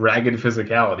ragged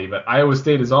physicality. But Iowa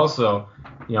State is also,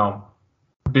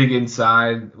 big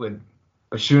inside with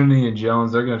Oshuni and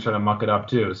Jones. They're going to try to muck it up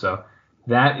too. So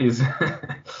that is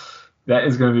that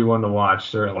is going to be one to watch,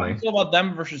 certainly. What do you feel about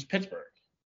them versus Pittsburgh?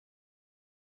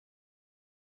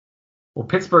 Well,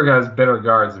 Pittsburgh has better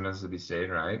guards than Mississippi State,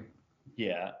 right?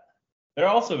 Yeah. They're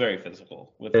also very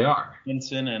physical. They are.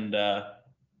 Vincent and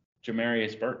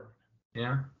Jamarius Burt.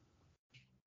 Yeah.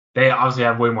 They obviously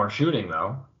have way more shooting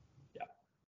though. Yeah.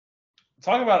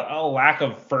 Talk about a lack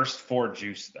of first four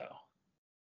juice though.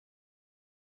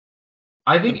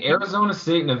 I think Arizona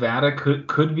State Nevada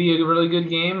could be a really good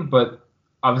game, but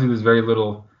obviously there's very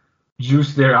little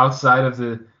juice there outside of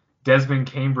the Desmond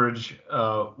Cambridge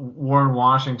Warren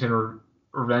Washington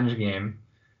revenge game.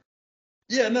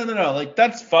 Yeah, no. Like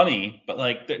that's funny, but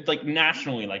like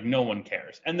nationally, like no one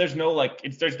cares, and there's no like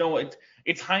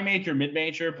it's high major, mid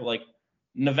major, but like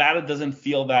Nevada doesn't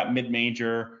feel that mid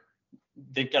major.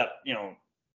 They've got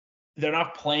they're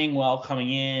not playing well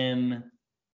coming in.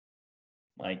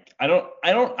 Like I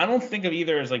don't think of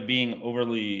either as like being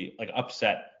overly like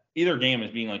upset. Either game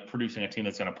as being like producing a team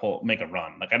that's going to make a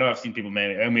run. Like I know I've seen people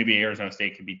maybe Arizona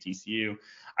State could beat TCU.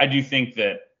 I do think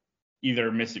that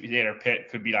either Mississippi State or Pitt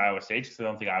could beat Iowa State because I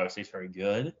don't think Iowa State's very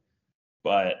good.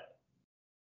 But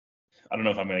I don't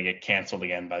know if I'm going to get canceled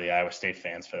again by the Iowa State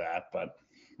fans for that. But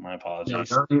my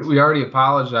apologies. We already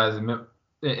apologized and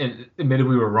admitted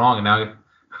we were wrong, and now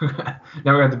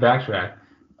now we have to backtrack.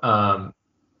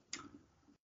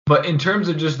 But in terms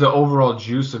of just the overall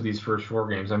juice of these first four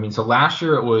games, I mean, so last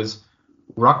year it was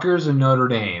Rutgers and Notre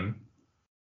Dame,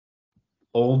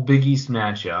 old Big East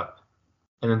matchup,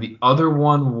 and then the other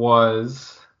one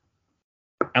was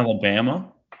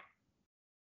Alabama.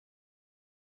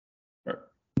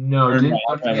 No, didn't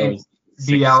Notre Dame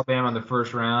beat Alabama in the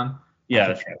first round? Yeah,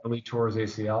 that's right. Really tore his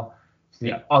ACL. So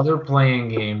the other playing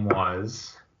game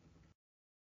was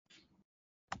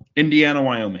Indiana,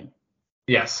 Wyoming.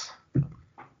 Yes.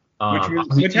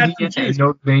 Which had Indiana and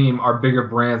Notre Dame are bigger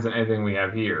brands than anything we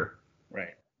have here.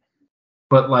 Right.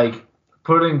 But like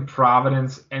putting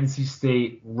Providence, NC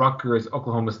State, Rutgers,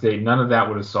 Oklahoma State, none of that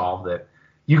would have solved it.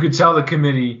 You could tell the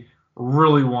committee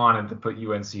really wanted to put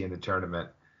UNC in the tournament.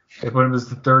 They put them as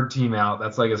the third team out.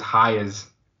 That's like as high as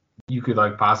you could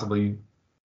like possibly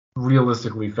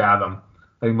realistically fathom.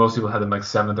 I think most people had them like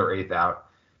seventh or eighth out.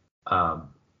 UNC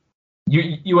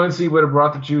would have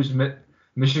brought the juice.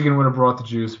 Michigan would have brought the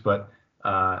juice, but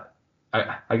I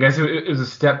guess it was a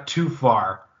step too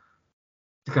far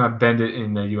to kind of bend it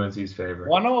in the UNC's favor.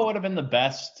 Well, I know what would have been the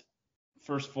best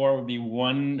first four would be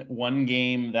one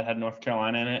game that had North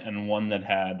Carolina in it and one that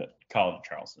had College of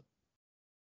Charleston.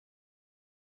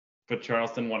 But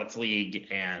Charleston won its league,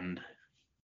 and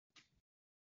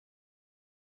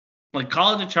like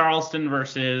College of Charleston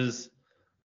versus,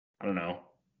 I don't know,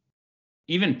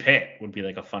 even Pitt would be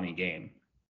like a funny game.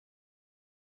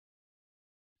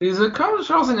 Is the College of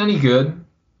Charleston any good?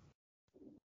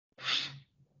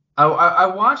 I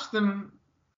watched them,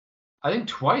 I think,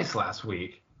 twice last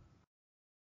week.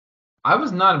 I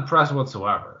was not impressed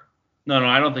whatsoever. No,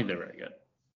 I don't think they're very good.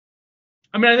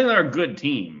 I mean, I think they're a good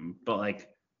team, but like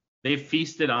they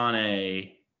feasted on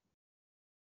a.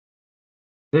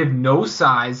 They have no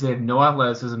size. They have no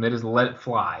athleticism. They just let it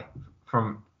fly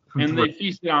from and three. They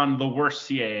feasted on the worst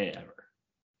CAA ever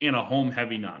in a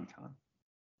home-heavy non-con.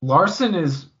 Larson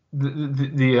is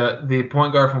the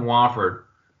point guard from Wofford.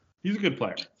 He's a good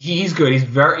player. He's good. He's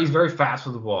very fast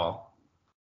with the ball.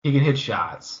 He can hit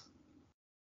shots.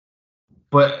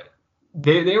 But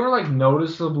they were like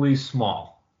noticeably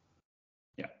small.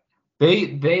 Yeah.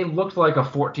 They looked like a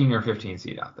 14 or 15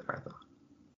 seed out there, I thought.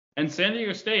 And San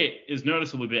Diego State is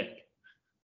noticeably big.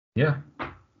 Yeah.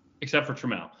 Except for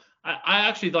Trammell. I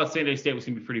actually thought San Diego State was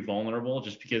going to be pretty vulnerable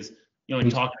just because, in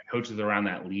talking to coaches around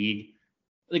that league,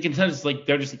 the consensus like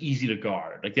they're just easy to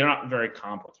guard. Like they're not very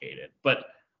complicated. But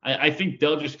I think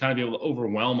they'll just kind of be able to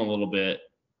overwhelm a little bit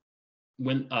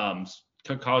when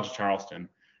College of Charleston.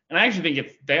 And I actually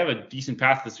think they have a decent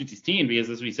path to suit this team because,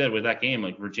 as we said, with that game,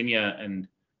 like Virginia and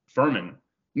Furman,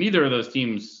 neither of those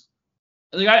teams.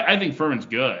 Like I think Furman's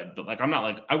good, but like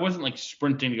I wasn't like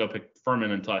sprinting to go pick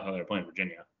Furman until I thought they were playing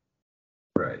Virginia.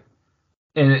 Right.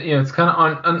 And it's kind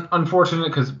of unfortunate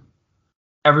because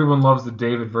everyone loves the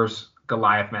David versus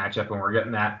Goliath matchup, and we're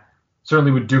getting that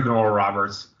certainly with Duke and Oral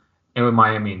Roberts and with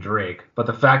Miami and Drake. But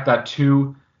the fact that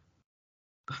two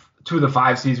of the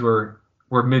 5 seeds were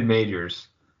mid majors,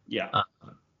 kind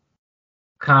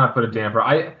of put a damper.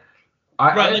 I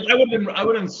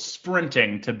would have been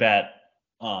sprinting to bet.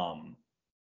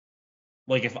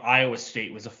 Like if Iowa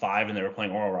State was a 5 and they were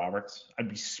playing Oral Roberts, I'd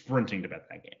be sprinting to bet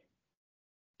that game.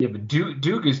 Yeah, but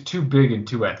Duke is too big and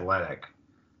too athletic.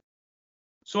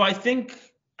 So I think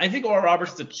Oral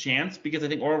Roberts is a chance because I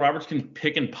think Oral Roberts can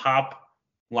pick and pop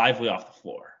Lively off the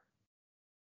floor.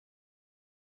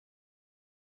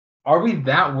 Are we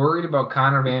that worried about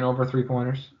Connor Van over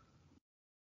 3-pointers?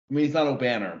 I mean, he's not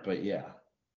O'Banner, but yeah.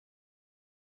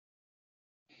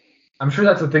 I'm sure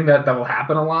that's a thing that will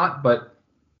happen a lot, but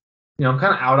I'm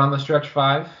kind of out on the stretch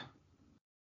 5.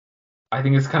 I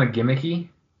think it's kind of gimmicky.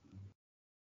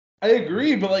 I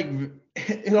agree, but like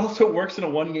it also works in a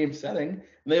one-game setting.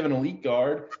 They have an elite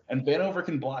guard, and Vanover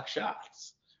can block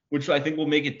shots, which I think will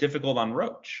make it difficult on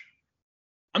Roach.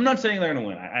 I'm not saying they're going to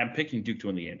win. I'm picking Duke to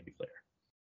win the game, to be clear.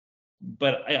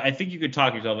 But I think you could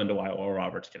talk yourself into why Oral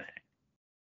Roberts can hang.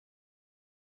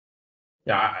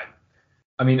 Yeah,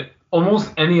 I mean,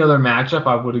 almost any other matchup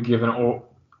I would have given Oral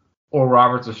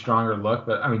Roberts a stronger look,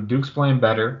 but I mean, Duke's playing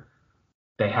better.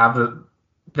 They have,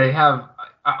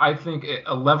 I think,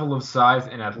 a level of size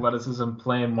and athleticism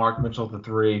playing Mark Mitchell at the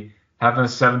 3, having a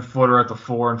 7-footer at the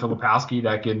 4 and Filipowski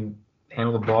that can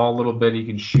handle the ball a little bit. He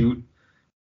can shoot.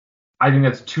 I think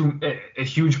that's a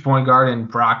huge point guard in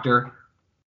Proctor.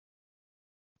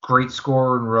 Great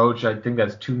scorer in Roach. I think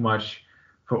that's too much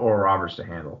for Oral Roberts to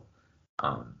handle.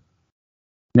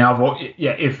 Now,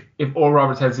 if Oral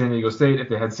Roberts had San Diego State, if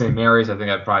they had St. Mary's, I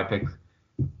think I'd probably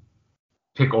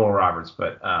pick Oral Roberts.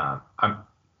 But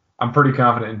I'm pretty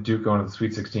confident in Duke going to the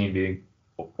Sweet 16 beating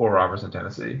Oral Roberts in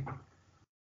Tennessee.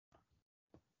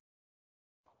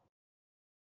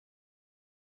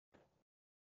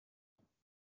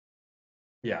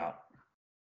 Yeah,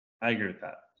 I agree with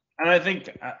that. And I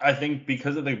think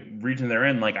because of the region they're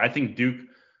in, like I think Duke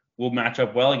will match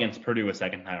up well against Purdue a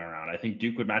second time around. I think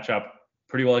Duke would match up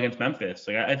pretty well against Memphis.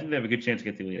 Like I think they have a good chance to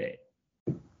get the Elite Eight.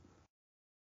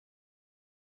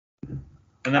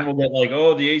 And then we'll get like,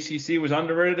 oh, the ACC was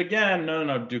underrated again.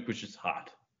 No, Duke was just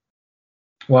hot.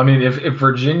 Well, I mean, if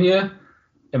Virginia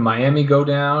and Miami go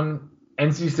down,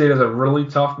 NC State has a really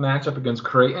tough matchup against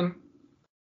Creighton.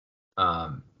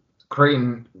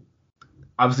 Creighton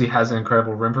obviously has an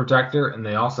incredible rim protector, and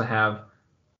they also have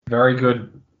very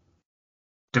good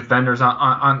defenders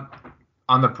on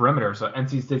the perimeter. So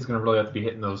NC State's going to really have to be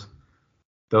hitting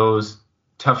those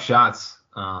tough shots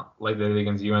like they did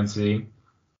against UNC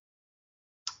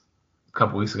a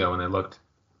couple weeks ago when they looked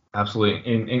absolutely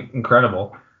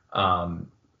incredible. And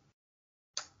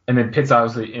then Pitt's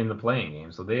obviously in the playing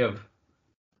game, so they have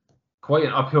quite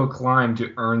an uphill climb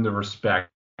to earn the respect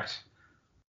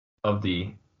of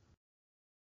the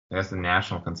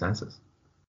national consensus.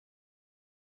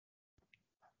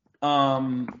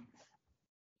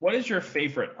 What is your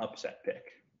favorite upset pick?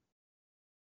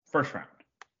 First round.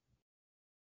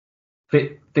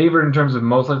 Favorite in terms of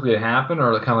most likely to happen,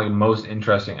 or kind of like most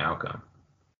interesting outcome?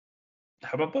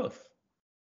 How about both?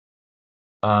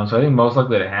 So I think most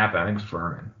likely to happen, I think it's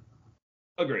Furman.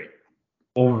 Agreed.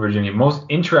 Over Virginia. Most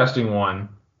interesting one.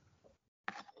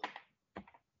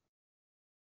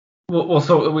 Well,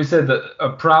 so we said that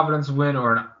a Providence win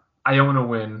or an Iona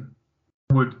win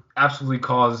would absolutely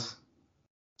cause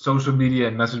social media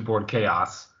and message board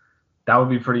chaos. That would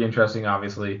be pretty interesting,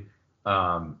 obviously.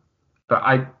 But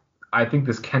I think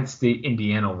this Kent State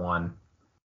Indiana one.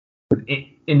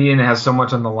 Indiana has so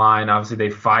much on the line. Obviously, they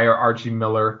fire Archie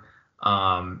Miller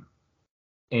and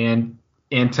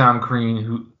Tom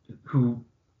Crean, who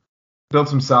built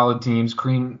some solid teams.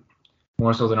 Crean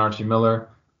more so than Archie Miller.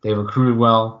 They recruited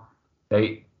well.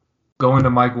 They go into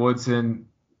Mike Woodson,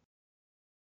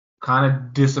 kind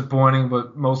of disappointing,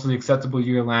 but mostly acceptable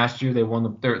year last year. They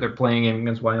won their playing game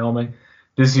against Wyoming.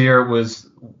 This year it was,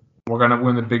 we're going to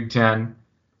win the Big Ten.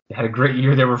 They had a great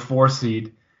year. They were 4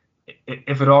 seed.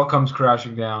 If it all comes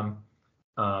crashing down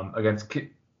against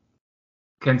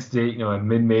Kent State, a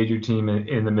mid-major team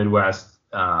in the Midwest,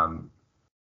 that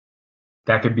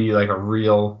could be like a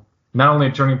real, not only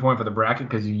a turning point for the bracket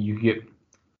because you get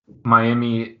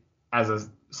Miami as a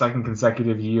second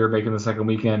consecutive year making the second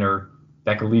weekend, or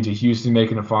that could lead to Houston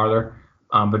making it farther.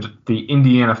 But the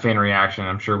Indiana fan reaction,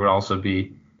 I'm sure, would also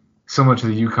be similar to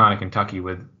the UConn and Kentucky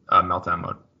with meltdown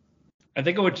mode. I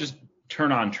think it would just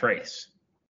turn on Trace.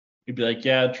 You'd be like,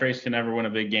 yeah, Trace can never win a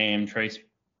big game. Trace,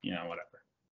 whatever.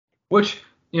 Which,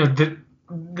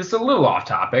 this is a little off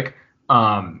topic.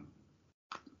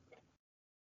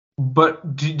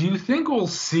 But do you think we'll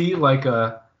see like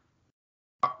a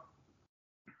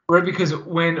right? Because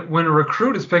when a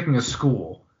recruit is picking a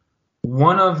school,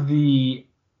 one of the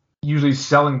usually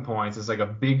selling points is like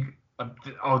they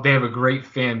have a great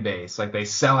fan base. Like they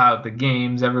sell out the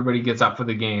games, everybody gets up for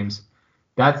the games.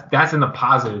 That's in the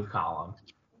positive column.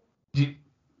 Do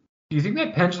you think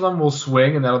that pendulum will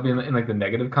swing and that'll be in like the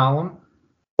negative column?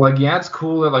 Like, yeah, it's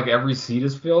cool that like every seat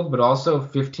is filled, but also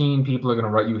 15 people are going to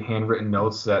write you handwritten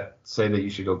notes that say that you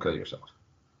should go kill yourself.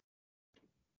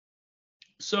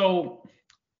 So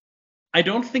I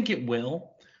don't think it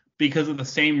will, because of the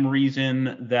same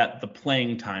reason that the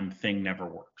playing time thing never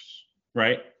works,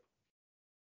 right?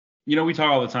 We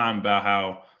talk all the time about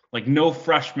how like no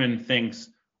freshman thinks,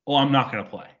 oh, I'm not going to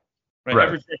play. right? Right.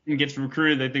 Every freshman gets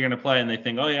recruited that they're going to play, and they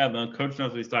think, oh, yeah, the coach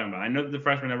knows what he's talking about. I know that the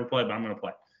freshman never played, but I'm going to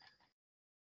play.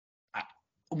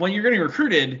 When you're getting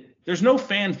recruited, there's no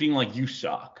fans being like, you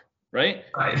suck, right?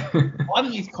 Right. A lot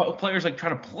of these players like try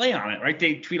to play on it, right?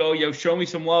 They tweet, oh, yo, show me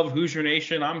some love. Who's your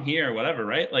nation? I'm here, whatever,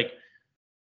 right? Like,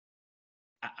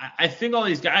 I think all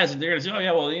these guys, they're going to say, oh,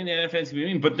 yeah, well, the Indiana fans can be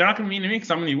mean, but they're not going to be mean to me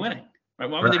because I'm going to be winning, right?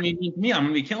 Why would they be mean to me? I'm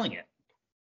going to be killing it.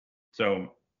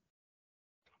 So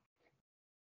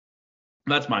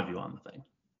that's my view on the thing.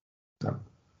 Yeah.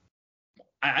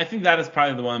 I think that is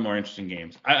probably the one of the more interesting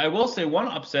games. I will say one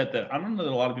upset that I don't know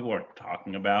that a lot of people are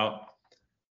talking about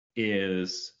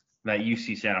is that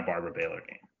UC Santa Barbara Baylor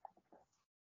game.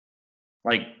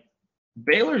 Like,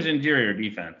 Baylor's interior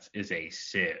defense is a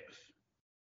sieve.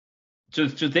 So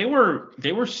they were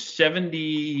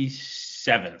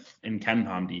 77th in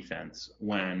KenPom defense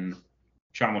when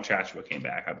Shamal Chachua came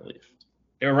back, I believe.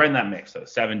 They were right in that mix, though,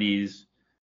 70s.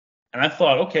 And I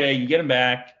thought, okay, you get him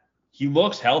back. He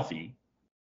looks healthy.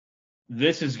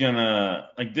 This is gonna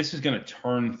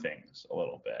turn things a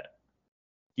little bit.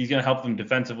 He's gonna help them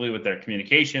defensively with their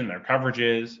communication, their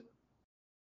coverages.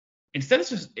 Instead,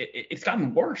 it's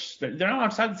gotten worse. They're not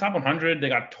outside the top 100. They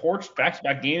got torched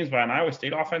back-to-back games by an Iowa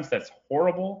State offense that's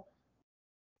horrible.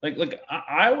 Like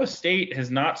Iowa State has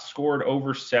not scored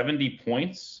over 70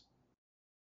 points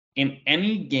in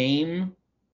any game.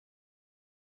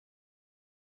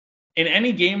 In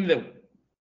any game that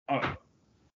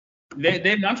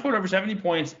they've not scored over 70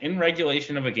 points in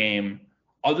regulation of a game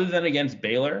other than against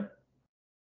Baylor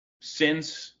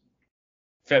since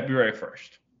February 1st.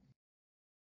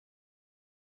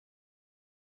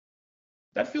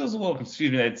 That feels a little,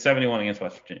 excuse me, they had 71 against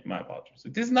West Virginia. My apologies.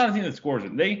 This is not a team that scores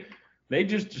it. They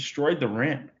just destroyed the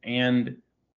rim. And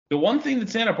the one thing that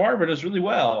Santa Barbara does really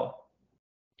well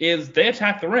is they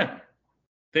attack the rim.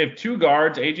 They have two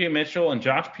guards, A.J. Mitchell and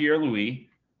Josh Pierre-Louis,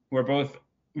 who are both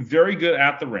very good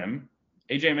at the rim.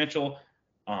 A.J. Mitchell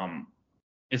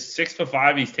is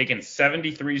 6'5". He's taken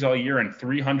 73s all year and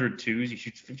 302s. He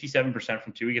shoots 57%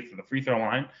 from two. He gets to the free throw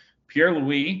line.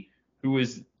 Pierre-Louis, who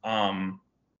is, I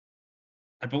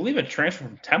believe, a transfer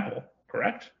from Temple,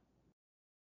 correct?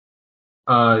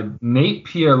 Nate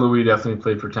Pierre-Louis definitely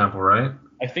played for Temple, right?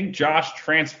 I think Josh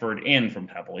transferred in from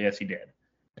Temple. Yes, he did.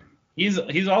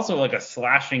 He's also like a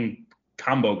slashing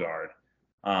combo guard,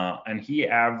 and he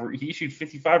shoots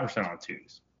 55% on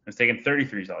twos. Has taken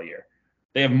 33s all year.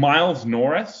 They have Miles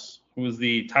Norris, who was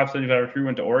the top 75 recruit,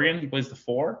 went to Oregon. He plays the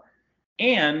 4.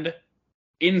 And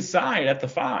inside at the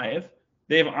 5,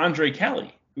 they have Andre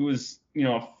Kelly, who is,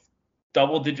 a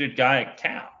double-digit guy at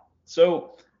Cal.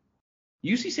 So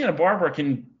UC Santa Barbara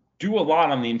can do a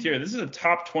lot on the interior. This is a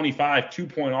top 25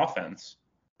 2-point offense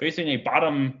facing a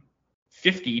bottom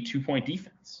 50 2-point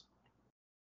defense.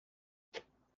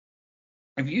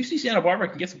 If UC Santa Barbara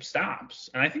can get some stops,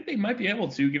 and I think they might be able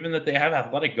to, given that they have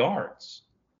athletic guards,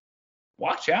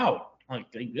 watch out.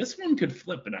 Like, this one could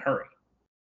flip in a hurry.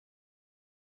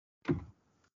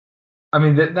 I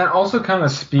mean, that also kind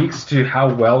of speaks to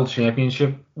how well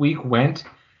championship week went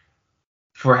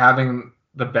for having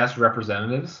the best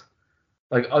representatives.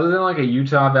 Like, other than like a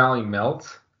Utah Valley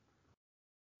melt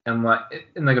and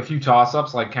like a few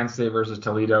toss-ups like Kent State versus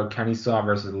Toledo, Kennesaw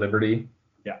versus Liberty.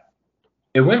 Yeah.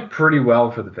 It went pretty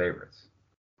well for the favorites.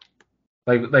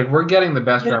 Like we're getting the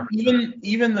best representatives.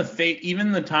 Even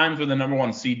the times where the number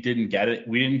 1 seed didn't get it,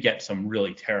 we didn't get some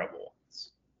really terrible ones.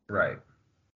 Right.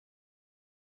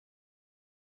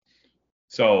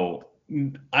 So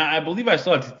I believe I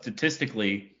saw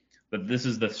statistically that this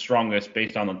is the strongest,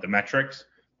 based on the metrics,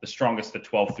 the strongest the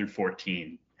 12 through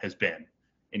 14 has been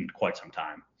in quite some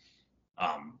time.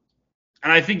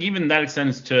 And I think even that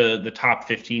extends to the top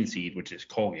 15 seed, which is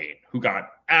Colgate, who got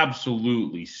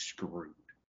absolutely screwed.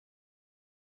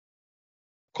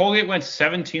 Colgate went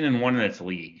 17-1 in its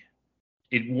league.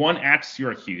 It won at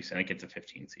Syracuse, and it gets a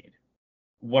 15 seed.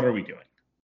 What are we doing?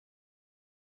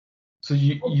 So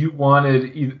you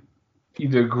wanted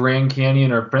either Grand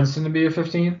Canyon or Princeton to be a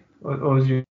 15? What was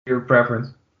your preference?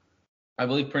 I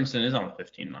believe Princeton is on the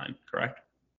 15 line, correct?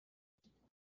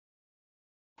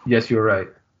 Yes, you're right.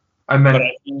 I meant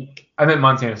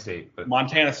Montana State. But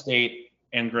Montana State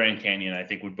and Grand Canyon, I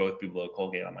think, would both be below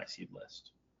Colgate on my seed list.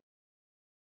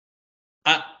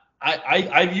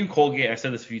 I view Colgate, I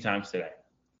said this a few times today.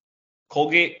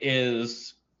 Colgate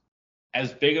is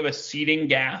as big of a seeding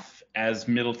gaffe as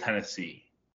Middle Tennessee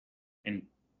in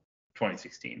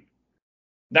 2016.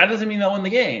 That doesn't mean they'll win the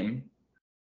game,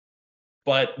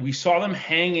 but we saw them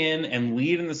hang in and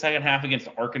lead in the second half against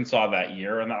Arkansas that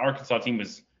year, and the Arkansas team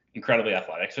was incredibly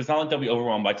athletic. So it's not like they'll be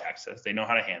overwhelmed by Texas. They know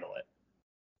how to handle it.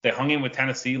 They hung in with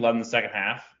Tennessee, led in the second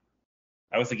half.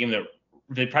 That was the game that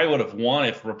they probably would have won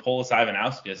if Rapolis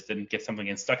Ivanauskas didn't get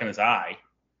something stuck in his eye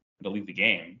to leave the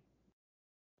game.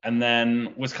 And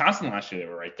then Wisconsin last year they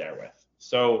were right there with.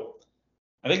 So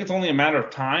I think it's only a matter of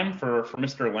time for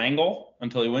Mr. Langle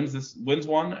until he wins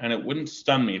one, and it wouldn't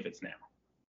stun me if it's now.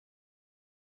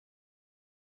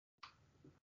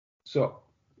 So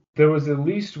there was at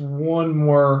least one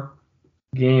more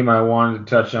game I wanted to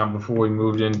touch on before we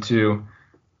moved into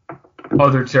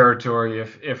other territory.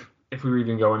 If we were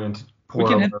even going into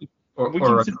Portland we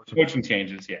can hit the coaching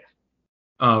changes, yeah.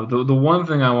 The one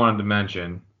thing I wanted to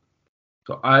mention.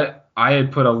 So I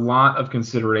had put a lot of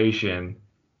consideration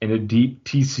in a deep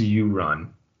TCU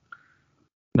run.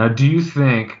 Now, do you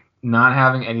think not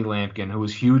having Eddie Lampkin, who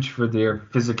was huge for their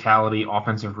physicality,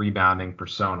 offensive rebounding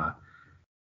persona,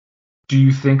 do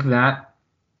you think that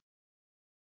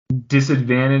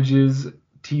disadvantages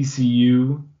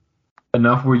TCU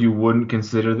enough where you wouldn't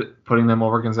consider putting them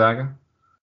over Gonzaga?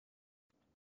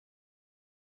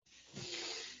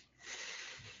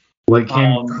 Like,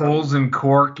 can Coles and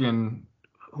Cork and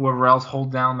whoever else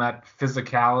hold down that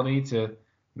physicality to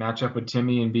match up with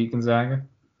Timmy and beat Gonzaga?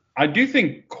 I do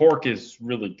think Cork is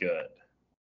really good.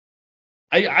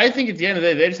 I think at the end of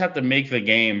the day, they just have to make the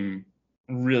game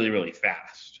really, really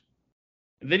fast.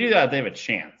 If they do that, they have a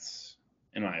chance,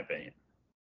 in my opinion.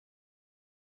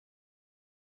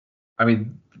 I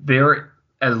mean, they're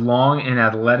as long and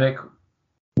athletic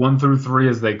 1 through 3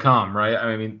 as they come, right?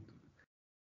 I mean,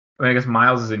 I guess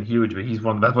Miles isn't huge, but he's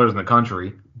one of the best players in the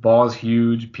country. Ball's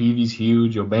huge, Peavy's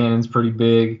huge, O'Bannon's pretty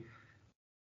big.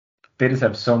 They just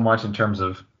have so much in terms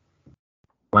of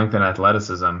length and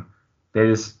athleticism.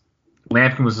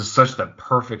 Lampkin was just such the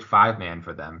perfect 5-man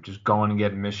for them, just going and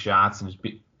getting missed shots and just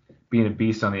being a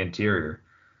beast on the interior.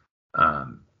 I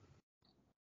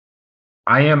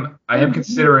am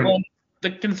considering.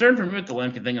 The concern for me with the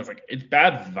Lampkin thing is like it's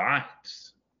bad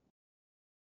vibes.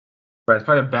 Right, it's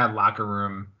probably a bad locker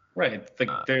room. Right, like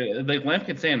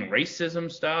Lampkin saying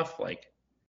racism stuff. Like,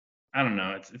 I don't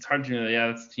know. It's hard to know.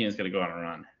 Yeah, this team is gonna go on a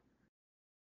run.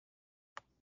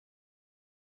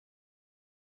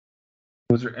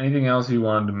 Was there anything else you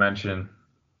wanted to mention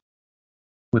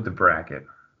with the bracket?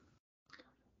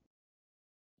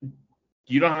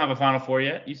 You don't have a Final Four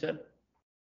yet, you said?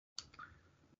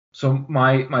 So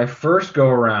my first go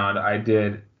around, I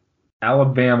did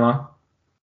Alabama.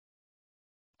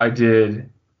 I did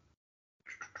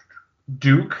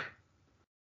Duke,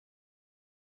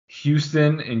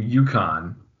 Houston, and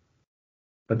UConn.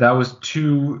 But that was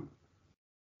too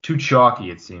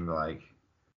chalky, it seemed like.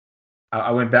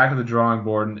 I went back to the drawing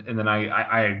board, and then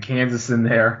I had Kansas in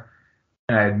there,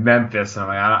 and I had Memphis, and I'm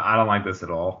like, I don't like this at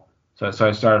all. So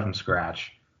I started from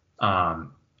scratch. In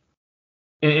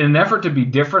an effort to be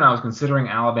different, I was considering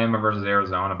Alabama versus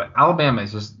Arizona, but Alabama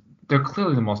is they're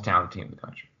clearly the most talented team in the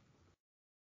country.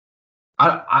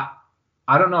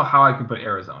 I don't know how I can put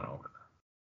Arizona over them.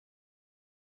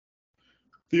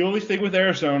 The only thing with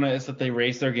Arizona is that they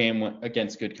raise their game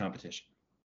against good competition.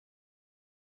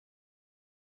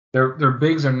 Their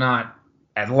bigs are not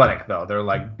athletic, though. They're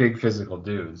like big physical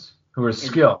dudes who are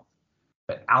skilled.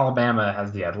 But Alabama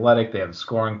has the athletic. They have the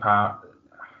scoring power.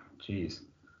 Jeez.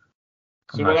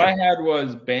 So what I had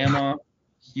was Bama,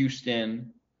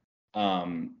 Houston,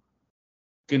 Gonzaga,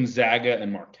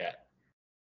 and Marquette.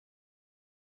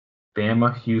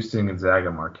 Bama, Houston,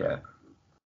 Gonzaga, Marquette.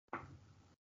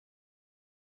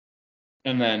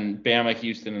 And then Bama,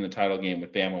 Houston in the title game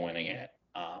with Bama winning it.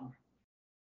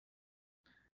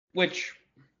 Which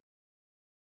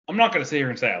I'm not going to sit here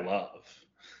and say I love.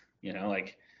 You know,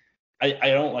 like I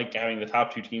don't like having the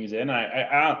top two teams in.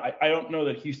 I don't know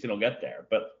that Houston will get there,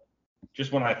 but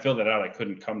just when I filled it out, I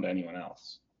couldn't come to anyone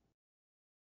else.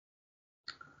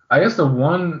 I guess the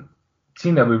one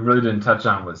team that we really didn't touch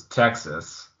on was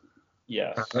Texas.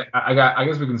 Yes. I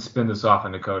guess we can spin this off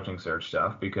into coaching search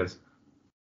stuff because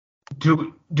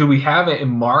do we have a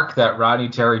mark that Rodney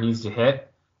Terry needs to hit?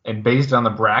 And based on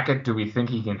the bracket, do we think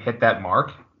he can hit that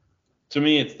mark? To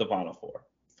me, it's the Final Four.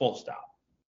 Full stop.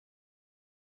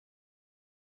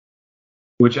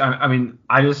 Which, I mean,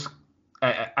 at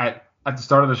the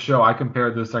start of the show, I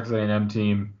compared this Texas A&M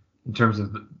team in terms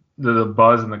of the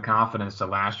buzz and the confidence to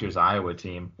last year's Iowa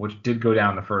team, which did go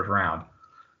down in the first round.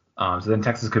 So then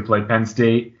Texas could play Penn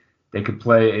State. They could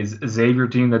play a Xavier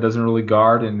team that doesn't really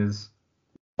guard and is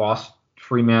lost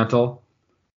Fremantle.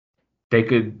 They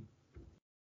could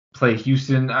play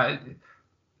Houston. There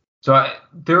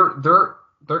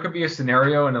could be a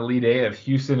scenario in Elite Eight of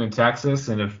Houston and Texas,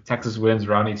 and if Texas wins,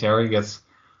 Rodney Terry gets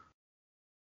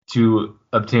to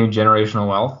obtain generational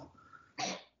wealth.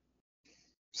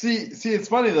 See, it's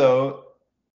funny though.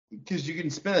 because you can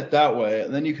spin it that way,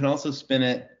 and then you can also spin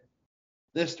it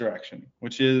this direction,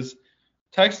 which is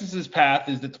Texas's path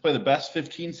is to play the best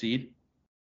 15 seed.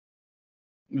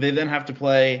 They then have to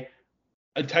play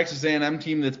a Texas A&M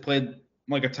team that's played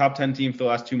like a top 10 team for the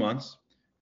last 2 months.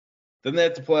 Then they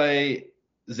have to play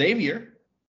Xavier,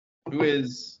 who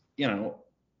is,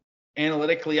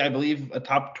 analytically, I believe, a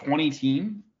top 20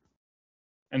 team.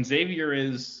 And Xavier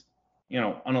is,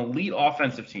 an elite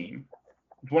offensive team.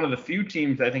 It's one of the few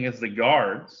teams I think has the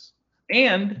guards.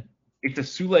 And it's a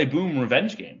Sule Boom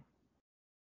revenge game.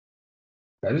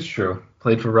 That is true.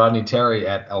 Played for Rodney Terry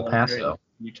at El Paso.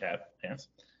 UTEP, yes.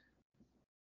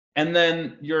 And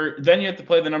then you have to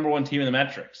play the number 1 team in the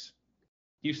metrics,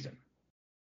 Houston.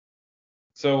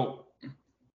 So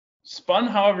spun,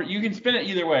 however, you can spin it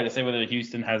either way to say whether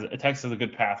Texas has a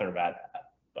good path or a bad path.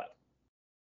 But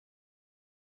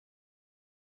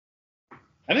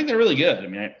I think they're really good. I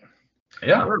mean,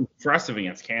 they're impressive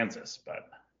against Kansas, but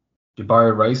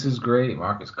Jabari Rice is great.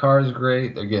 Marcus Carr is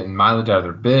great. They're getting mileage out of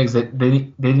their bigs. They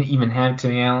didn't even have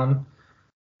Timmy Allen.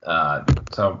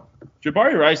 So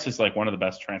Jabari Rice is like one of the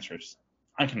best transfers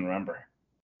I can remember in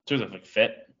terms of like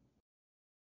fit.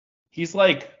 He's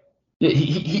like,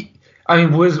 he I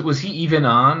mean, was he even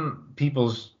on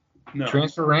people's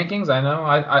transfer rankings? I know.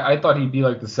 I thought he'd be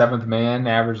like the 7th man,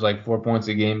 average like 4 points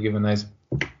a game, give a nice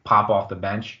pop off the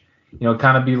bench.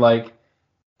 Kind of be like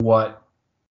what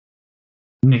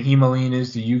Naheem Aline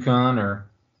is to UConn, or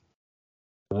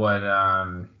what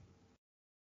I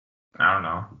don't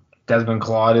know, Desmond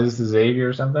Claude is to Xavier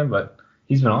or something. But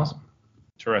he's been awesome.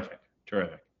 Terrific.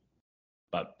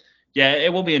 But yeah,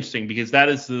 it will be interesting because that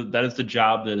is the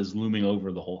job that is looming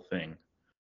over the whole thing.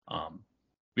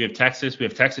 We have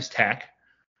Texas Tech,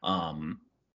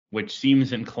 which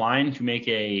seems inclined to make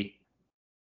a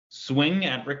swing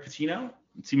at Rick Pitino.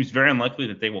 It seems very unlikely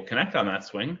that they will connect on that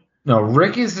swing. No,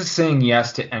 Rick is just saying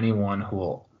yes to anyone who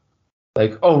will.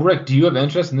 Like, oh, Rick, do you have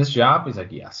interest in this job? He's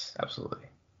like, yes, absolutely.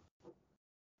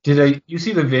 Did you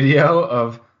see the video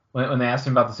of when they asked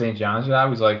him about the St. John's job?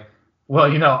 He's like, well,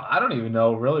 I don't even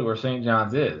know really where St.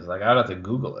 John's is. Like, I'd have to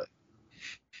Google it.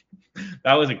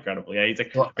 That was incredible. Yeah, he's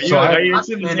like, are you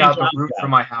interested in the route from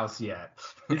my house yet?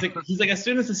 He's like, as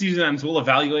soon as the season ends, we'll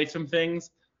evaluate some things.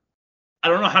 I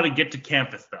don't know how to get to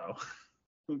campus though.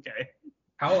 Okay.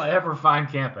 How will I ever find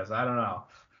campus? I don't know.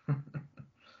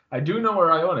 I do know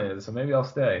where Iona is, so maybe I'll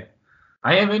stay.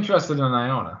 I am interested in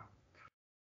Iona.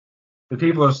 The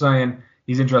people are saying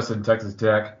he's interested in Texas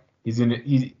Tech. He's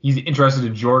interested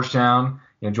in Georgetown.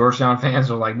 Georgetown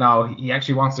fans are like, no, he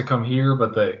actually wants to come here,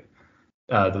 but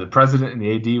the president and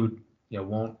the AD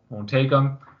won't take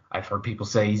him. I've heard people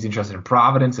say he's interested in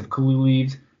Providence if Cooley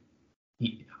leaves.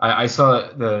 I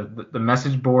saw the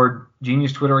message board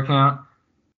Genius Twitter account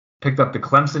picked up the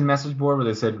Clemson message board where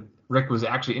they said Rick was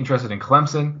actually interested in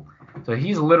Clemson. So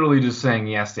he's literally just saying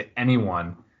yes to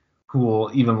anyone who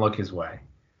will even look his way.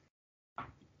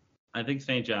 I think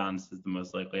St. John's is the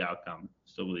most likely outcome.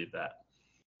 Still believe that.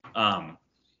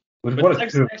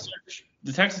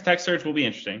 The Texas Tech search will be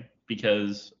interesting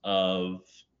because of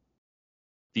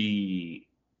you've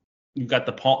got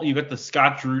the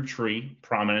Scott Drew tree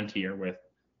prominent here with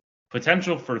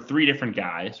potential for 3 different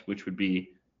guys, which would be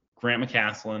Grant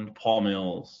McCasland, Paul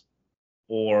Mills,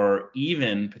 or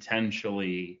even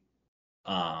potentially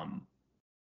John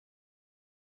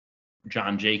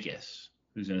Jacobs,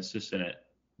 who's an assistant at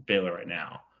Baylor right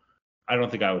now. I don't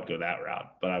think I would go that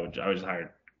route, but I would just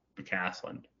hire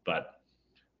McCasland. But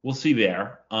we'll see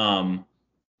there.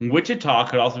 Wichita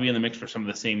could also be in the mix for some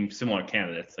of the similar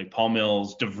candidates, like Paul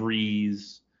Mills,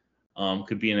 DeVries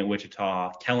could be in at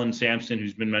Wichita. Kellen Sampson,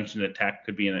 who's been mentioned at Tech,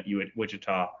 could be in at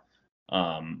Wichita.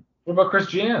 What about Chris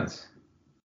Jans?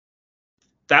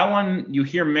 That one, you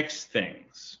hear mixed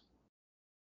things,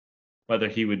 whether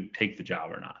he would take the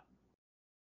job or not.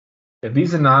 If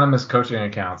these anonymous coaching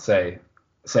accounts say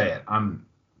it,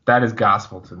 that is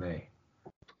gospel to me.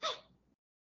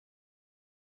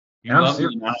 You love the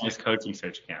anonymous coaching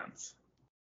search accounts.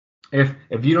 If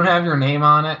you don't have your name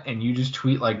on it and you just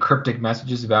tweet like cryptic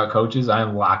messages about coaches, I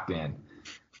am locked in.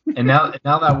 And now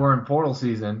that we're in portal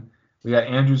season, we got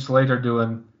Andrew Slater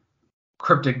doing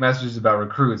cryptic messages about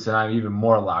recruits, and I'm even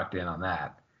more locked in on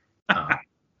that.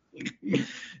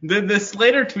 The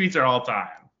Slater tweets are all time.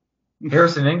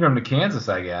 Harrison Ingram to Kansas,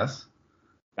 I guess.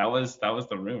 That was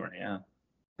the rumor, yeah.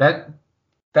 That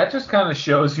just kind of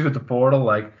shows you at the portal,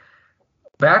 like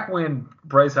back when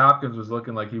Bryce Hopkins was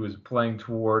looking like he was playing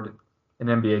toward an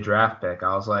NBA draft pick,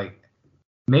 I was like,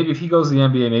 maybe if he goes to the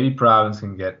NBA, maybe Providence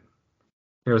can get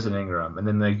Harrison Ingram. And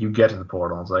then like you get to the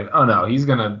portal, and it's like, oh no, he's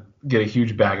gonna get a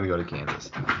huge bag to go to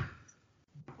Kansas.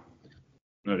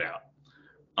 No doubt.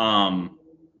 Yeah,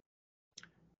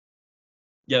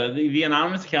 the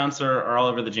anonymous accounts are all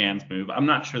over the Jans move. I'm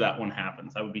not sure that one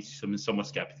happens. I would be somewhat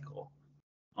skeptical.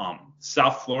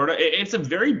 South Florida, it's a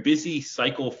very busy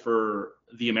cycle for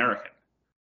the American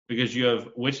because you have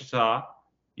Wichita,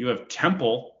 you have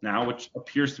Temple now, which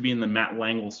appears to be in the Matt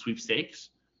Langle sweepstakes.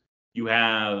 You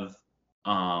have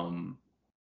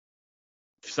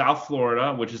South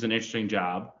Florida, which is an interesting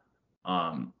job.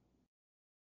 A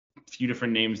few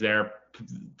different names there.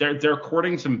 They're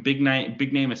courting some big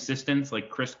name assistants like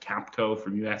Chris Kapko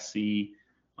from USC,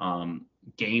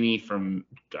 Gainey from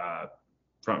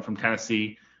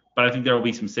Tennessee, but I think there will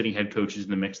be some sitting head coaches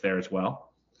in the mix there as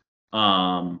well.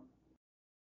 Who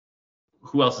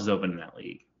else is open in that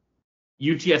league?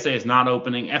 UTSA is not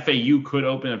opening. FAU could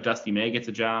open if Dusty May gets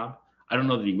a job. I don't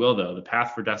know that he will, though. The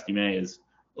path for Dusty May is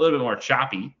a little bit more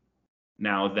choppy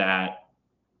now that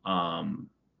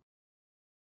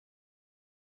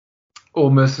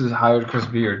Ole Miss has hired Chris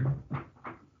Beard.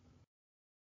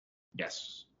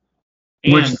 Yes.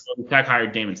 And Tech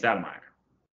hired Damon Stoudamire.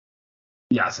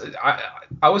 Yes.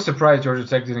 I was surprised Georgia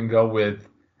Tech didn't go with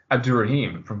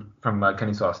Abdur-Rahim from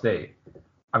Kennesaw State.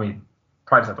 I mean,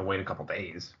 probably just have to wait a couple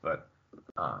days, but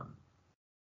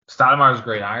Stoudamire's a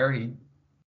great hire. He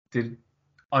did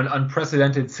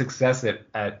unprecedented success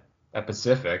at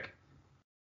Pacific.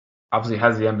 Obviously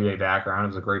has the NBA background. He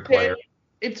was a great player.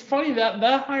 It's funny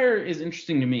that hire is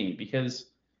interesting to me because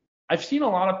I've seen a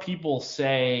lot of people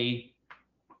say,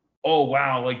 oh,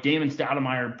 wow, like Damon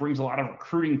Stoudamire brings a lot of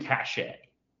recruiting cachet.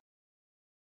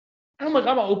 And I'm like,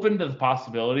 I'm open to the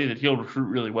possibility that he'll recruit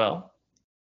really well.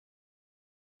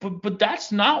 But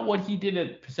that's not what he did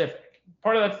at Pacific.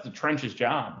 Part of that's the trenches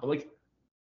job. But, like,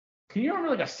 can you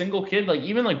remember, like, a single kid, like,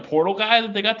 even, like, portal guy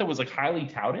that they got that was, like, highly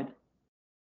touted?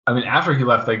 I mean, after he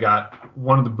left, they got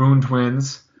one of the Boone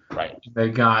twins. Right. They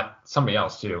got somebody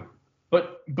else, too.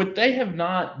 But they have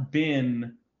not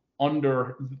been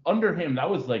under him. That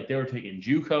was, like, they were taking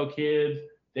JUCO kids.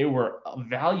 They were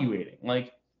evaluating.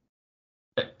 Like,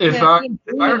 if I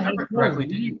remember correctly,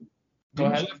 didn't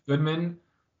Jeff Goodman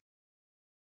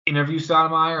interview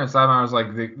Stoudamire, and Stoudamire was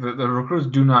like, the recruits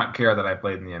do not care that I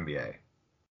played in the NBA.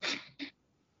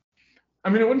 I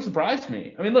mean, it wouldn't surprise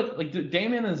me. I mean, look, like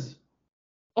Damon is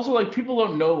also like people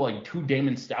don't know like who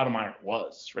Damon Stoudamire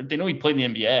was, right? They know he played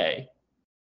in the NBA,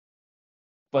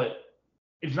 but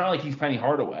it's not like he's Penny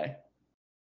Hardaway.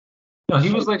 No,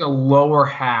 he was like a lower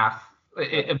half,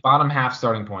 a bottom half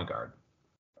starting point guard,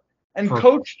 and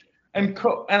coached and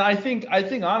I think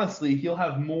honestly he'll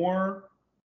have more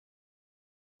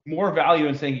value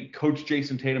in saying he coached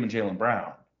Jason Tatum and Jaylen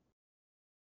Brown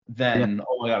than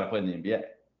oh my god I played in the NBA.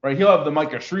 Right, he'll have the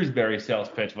Micah Shrewsbury sales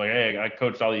pitch, like, hey, I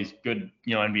coached all these good,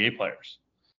 NBA players.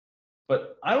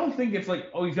 But I don't think it's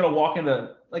like, oh, he's gonna walk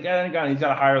into like, he's got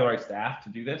to hire the right staff to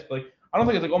do this. But like, I don't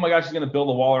think it's like, oh my gosh, he's gonna build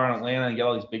a wall around Atlanta and get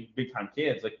all these big time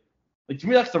kids. Like to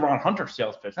me, that's the Ron Hunter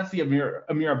sales pitch. That's the Amir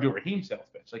Abdur-Rahim sales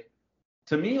pitch. Like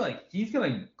to me, like he's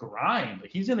gonna grind.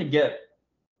 Like he's gonna get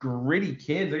gritty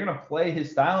kids. They're gonna play his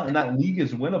style, and that league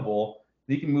is winnable.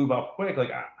 He can move up quick.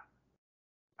 Like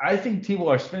I think people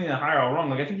are spinning that hire all wrong.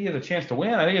 Like, I think he has a chance to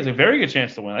win. I think he has a very good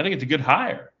chance to win. I think it's a good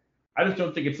hire. I just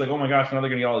don't think it's like, oh my gosh, now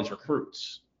they're going to get all these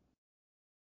recruits.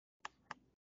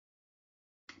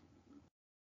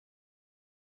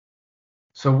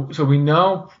 So we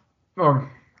know,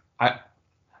 or I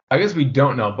guess we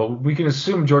don't know, but we can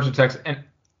assume Georgia Tech's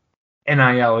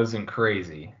NIL isn't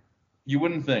crazy. You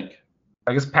wouldn't think.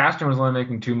 I guess Pastner was only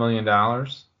making $2 million. I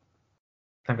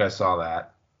think I saw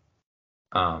that.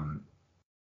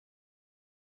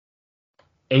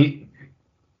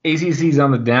 ACC's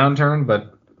on the downturn,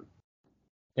 but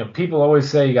people always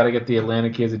say you got to get the Atlanta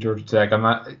kids at Georgia Tech. I'm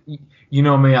not, me,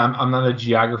 I'm not a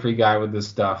geography guy with this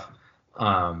stuff.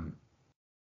 I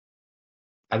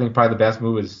think probably the best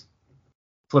move is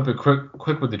flip it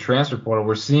quick with the transfer portal.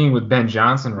 We're seeing with Ben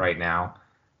Johnson right now,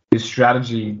 his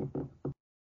strategy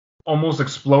almost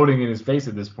exploding in his face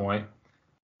at this point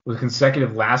with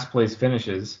consecutive last place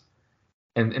finishes.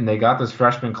 And they got this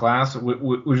freshman class,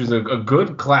 which is a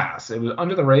good class. It was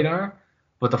under the radar,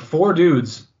 but the four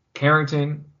dudes,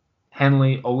 Carrington,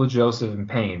 Henley, Ola Joseph, and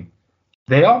Payne,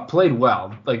 they all played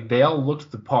well. Like, they all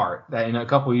looked the part that in a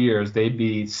couple of years they'd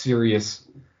be serious,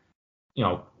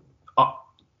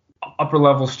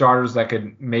 upper-level starters that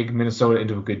could make Minnesota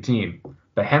into a good team.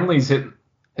 But Henley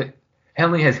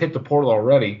has hit the portal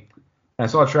already. And I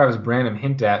saw Travis Branham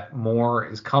hint at more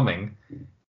is coming.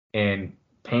 And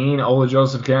Payne, Ola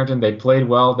Joseph, Carrington, they played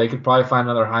well. They could probably find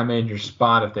another high major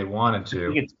spot if they wanted to.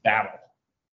 I think it's Battle.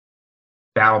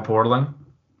 Battle portaling?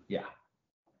 Yeah.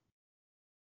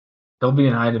 He'll be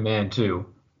in high demand too.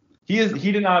 He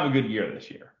did not have a good year this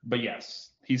year, but yes,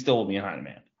 he still will be behind a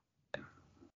man.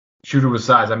 Shooter with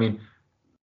size. I mean,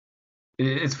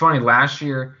 it's funny. Last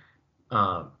year,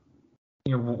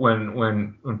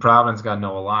 when Providence got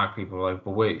Noah Locke, people were like,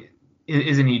 "But wait,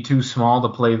 isn't he too small to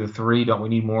play the three? Don't we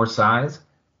need more size?"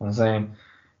 I'm saying,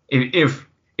 if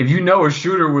you know a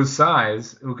shooter with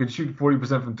size who can shoot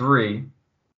 40% from three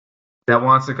that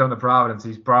wants to come to Providence,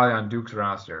 he's probably on Duke's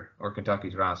roster or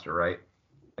Kentucky's roster, right?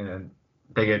 And then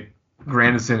they get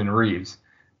Grandison and Reeves.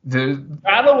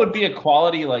 Battle would be a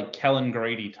quality like Kellen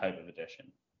Grady type of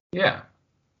addition. Yeah.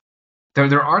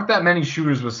 There aren't that many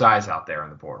shooters with size out there in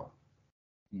the portal.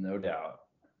 No doubt.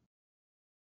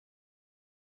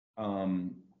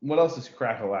 What else is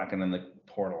crack-a-lacking in the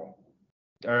portal?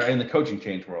 Or in the coaching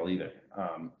change world either?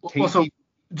 So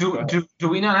do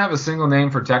we not have a single name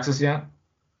for Texas yet?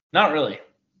 Not really.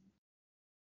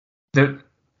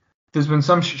 There's been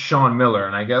some Sean Miller,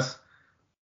 and I guess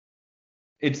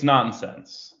it's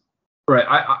nonsense. Right.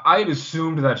 I had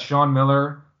assumed that Sean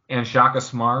Miller and Shaka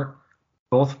Smart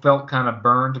both felt kind of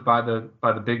burned by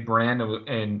the big brand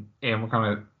and were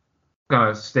kind of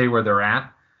gonna stay where they're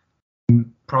at.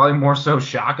 Probably more so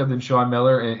Shaka than Sean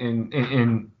Miller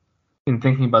in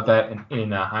thinking about that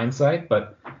in hindsight,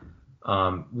 but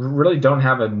really don't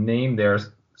have a name there.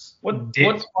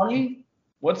 What's funny?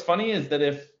 What's funny is that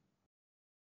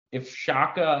if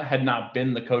Shaka had not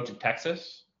been the coach at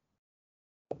Texas,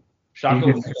 Shaka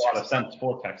would make a lot of sense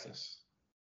for Texas.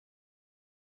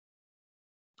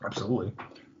 Absolutely.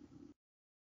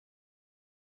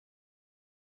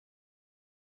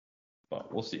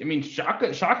 But we'll see. I mean,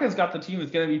 Shaka's got the team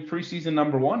that's going to be preseason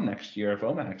number 1 next year if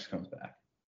Omax comes back.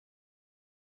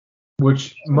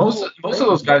 Which most of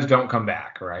those guys don't come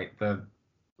back, right?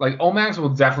 Omax will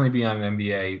definitely be on an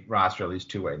NBA roster at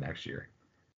least 2-way next year.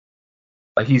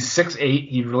 Like he's 6'8",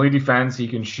 he really defends, he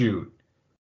can shoot.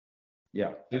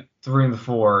 Yeah. 3 and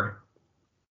 4.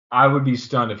 I would be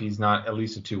stunned if he's not at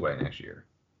least a 2-way next year.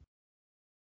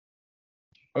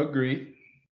 Agreed.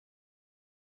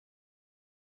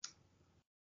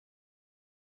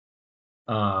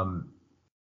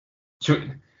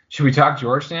 Should we talk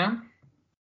Georgetown?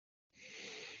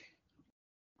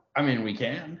 I mean, we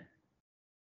can.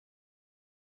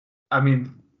 I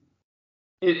mean,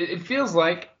 it feels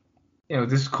like,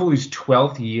 this is Cooley's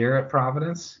 12th year at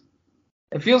Providence.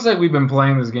 It feels like we've been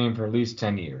playing this game for at least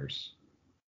 10 years.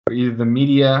 Either the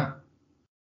media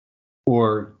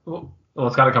or, well,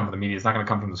 it's got to come from the media. It's not going to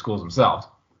come from the schools themselves.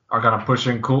 Are kind of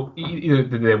pushing Cooley.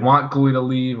 Either they want Cooley to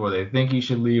leave, or they think he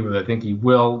should leave, or they think he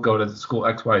will go to school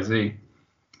XYZ.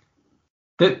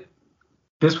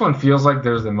 This one feels like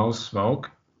there's the most smoke.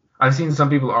 I've seen some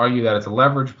people argue that it's a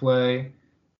leverage play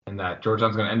and that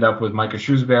Georgetown's going to end up with Micah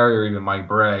Shrewsbury or even Mike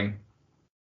Bray.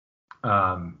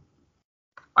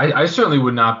 I certainly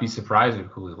would not be surprised if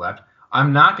Cooley left.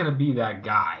 I'm not going to be that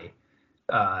guy.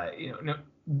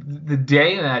 The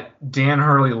day that Dan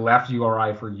Hurley left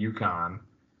URI for UConn,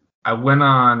 I went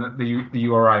on the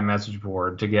URI message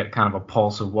board to get kind of a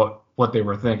pulse of what they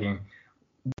were thinking.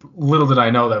 Little did I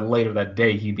know that later that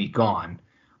day he'd be gone.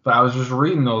 But I was just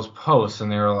reading those posts,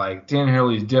 and they were like, Dan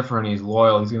Hurley's different, he's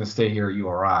loyal, he's going to stay here at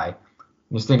URI. I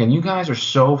was thinking, you guys are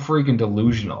so freaking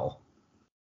delusional.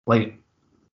 Like,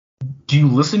 do you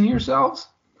listen to yourselves?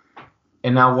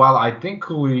 And now, while I think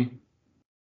Cooley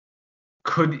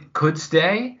could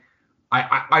stay,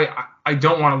 I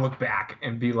don't want to look back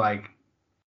and be like,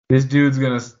 this dude's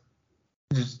going to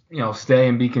just, stay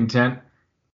and be content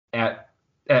at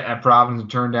Providence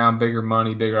and turn down bigger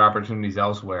money, bigger opportunities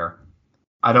elsewhere.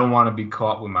 I don't want to be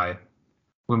caught with my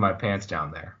pants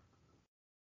down there.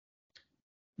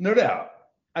 No doubt.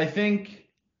 I think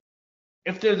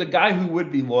if there's a guy who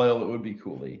would be loyal, it would be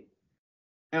Cooley.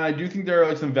 And I do think there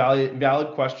are some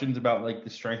valid questions about like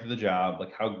the strength of the job,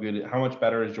 like how much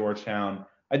better is Georgetown.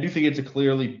 I do think it's a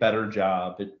clearly better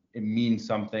job. It means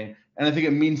something, and I think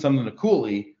it means something to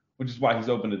Cooley, which is why he's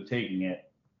open to taking it.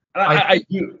 And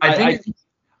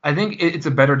I think it's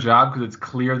a better job because it's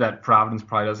clear that Providence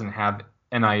probably doesn't have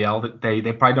NIL, that they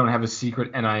probably don't have a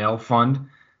secret NIL fund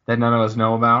that none of us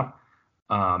know about.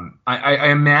 I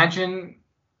imagine,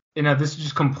 this is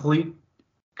just complete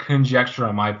conjecture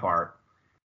on my part,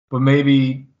 but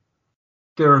maybe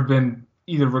there have been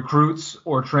either recruits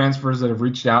or transfers that have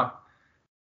reached out,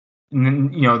 and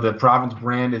then, the Providence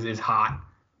brand is hot,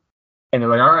 and they're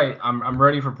like, all right, I'm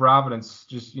ready for Providence,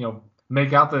 just,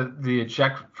 make out the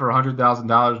check for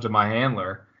 $100,000 to my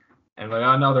handler. And like,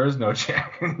 oh no, there is no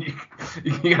check.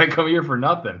 you gotta come here for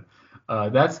nothing.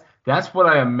 That's what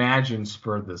I imagine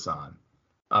spurred this on.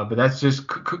 But that's just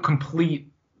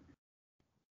complete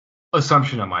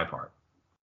assumption on my part.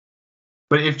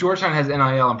 But if Georgetown has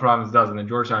NIL and Providence doesn't, then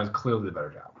Georgetown is clearly the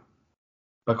better job.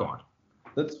 But go on.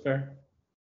 That's fair.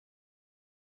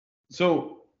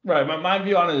 So, right, my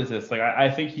view on it is this. Like,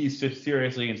 I think he's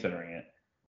seriously considering it.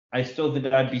 I still think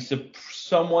that I'd be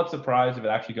somewhat surprised if it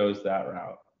actually goes that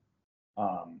route.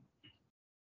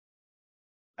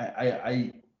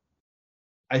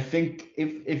 I think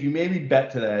if you made me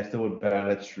bet today, I still would bet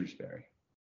at Shrewsbury,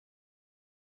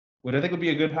 which I think would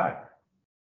be a good hire.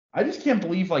 I just can't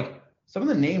believe, like, some of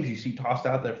the names you see tossed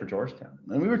out there for Georgetown.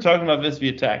 And we were talking about this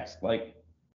via text. Like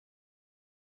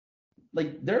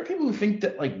there are people who think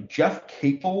that, like, Jeff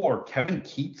Capel or Kevin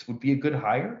Keats would be a good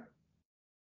hire.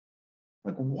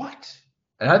 Like, what?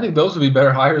 And I think those would be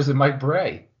better hires than Mike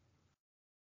Bray.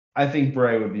 I think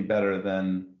Bray would be better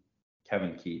than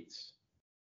Kevin Keats.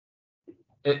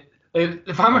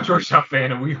 If I'm a Georgetown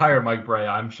fan and we hire Mike Bray,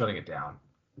 I'm shutting it down.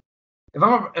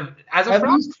 As a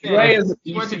Providence fan, if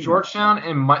we went to Georgetown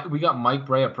and we got Mike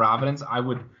Bray at Providence, I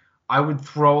would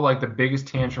throw like the biggest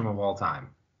tantrum of all time.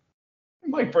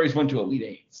 Mike Bray's went to Elite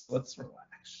Eights. Let's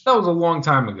relax. That was a long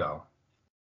time ago.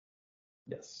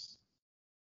 Yes.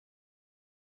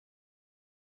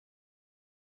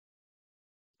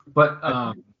 But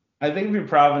I think if you're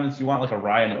Providence, you want like a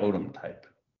Ryan Odom type.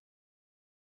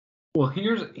 Well,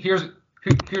 here's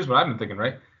what I've been thinking,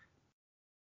 right?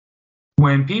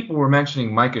 When people were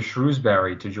mentioning Micah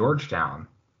Shrewsbury to Georgetown,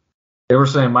 they were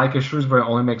saying Micah Shrewsbury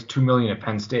only makes $2 million at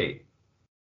Penn State.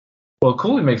 Well,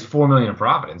 Cooley makes $4 million in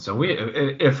Providence. So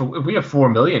if we have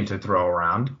 $4 million to throw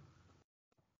around,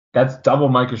 that's double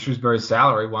Micah Shrewsbury's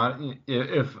salary.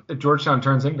 If Georgetown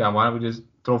turns him down, why don't we just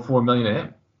throw $4 million at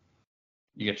him?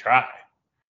 You could try.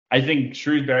 I think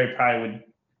Shrewsbury probably would.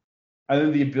 I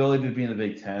think the ability to be in the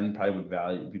Big Ten probably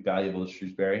would be valuable to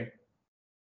Shrewsbury.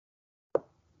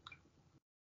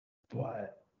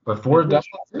 But Ford does,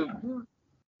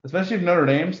 especially if Notre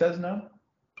Dame says no.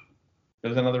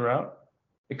 There's another route.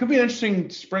 It could be an interesting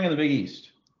spring in the Big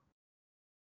East.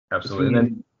 Absolutely.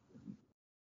 And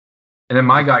then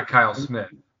my guy Kyle Smith,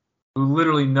 who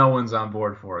literally no one's on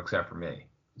board for except for me.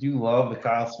 You love the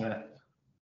Kyle Smith.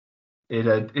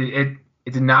 It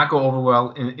did not go over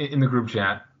well in the group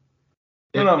chat.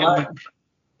 It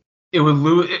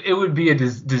would be a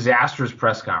disastrous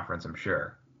press conference, I'm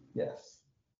sure. Yes.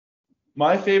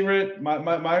 My favorite, my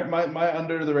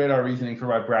under the radar reasoning for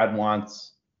why Brad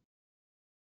wants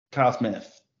Kyle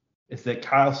Smith is that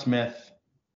Kyle Smith,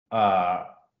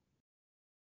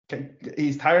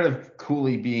 he's tired of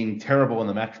Cooley being terrible in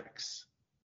the metrics.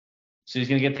 So he's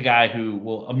going to get the guy who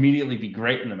will immediately be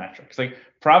great in the metrics. Like,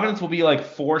 Providence will be like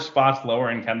 4 spots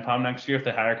lower in KenPom next year if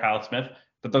they hire Kyle Smith,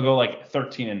 but they'll go like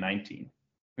 13 and 19. And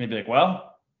they'd be like,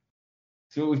 well,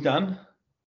 see what we've done?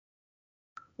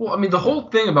 Well, I mean, the whole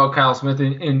thing about Kyle Smith,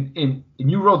 and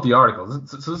you wrote the article,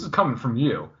 so this is coming from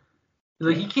you.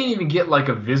 Like, he can't even get like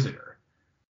a visitor.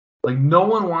 Like, no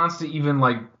one wants to even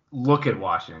like look at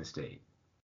Washington State.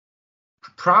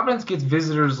 Providence gets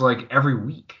visitors like every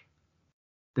week.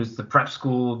 There's the prep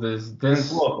school. There's this.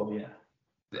 It's local, yeah.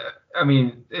 I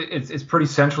mean, it's pretty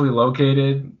centrally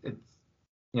located. It's,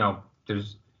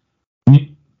 there's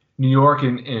New York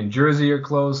and Jersey are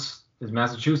close. There's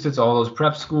Massachusetts, all those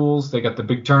prep schools. They got the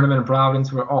big tournament in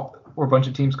Providence where a bunch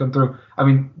of teams come through. I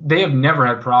mean, they have never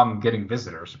had problem getting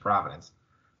visitors to Providence.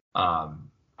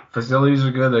 Facilities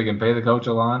are good. They can pay the coach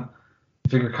a lot. I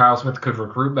figure Kyle Smith could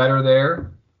recruit better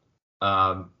there.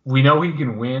 We know he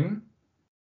can win.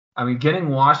 I mean, getting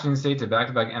Washington State to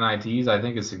back-to-back NITs, I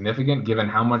think, is significant given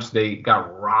how much they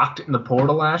got rocked in the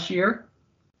portal last year.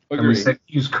 Agreed. And we said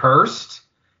he was cursed,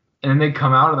 and then they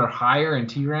come out and they're higher in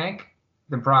T rank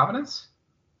than Providence.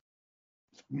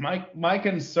 My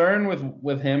concern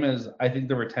with him is I think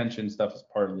the retention stuff is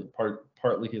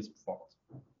partly his fault.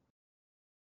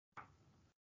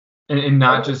 And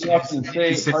not just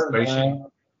his situation.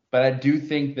 But I do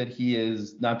think that he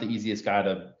is not the easiest guy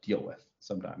to deal with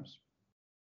sometimes.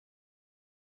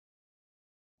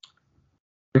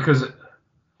 Because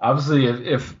obviously,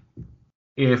 if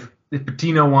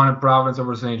Pitino wanted Providence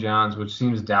over St. John's, which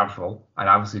seems doubtful, I'd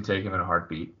obviously take him in a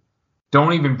heartbeat.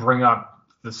 Don't even bring up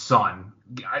the Sun.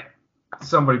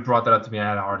 Somebody brought that up to me. I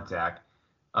had a heart attack.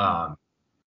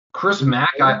 Chris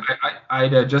Mack,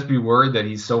 I'd just be worried that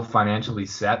he's so financially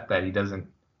set that he doesn't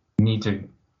need to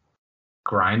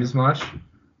grind as much.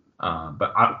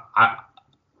 But I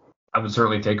would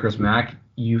certainly take Chris Mack.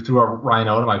 You threw out Ryan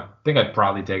Odom. I think I'd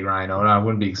probably take Ryan Odom. I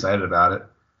wouldn't be excited about it.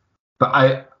 But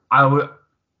I would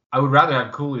rather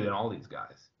have Cooley than all these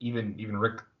guys. Even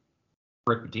Rick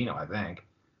Pitino, I think.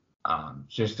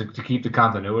 Just to keep the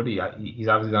continuity. He's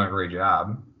obviously done a great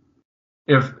job.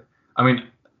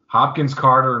 Hopkins,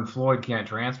 Carter, and Floyd can't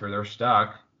transfer. They're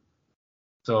stuck.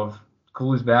 So if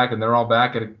Cooley's back and they're all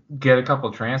back, get a couple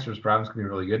of transfers, Providence could be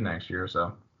really good next year.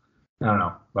 So I don't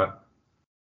know, but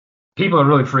people are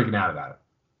really freaking out about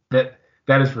it.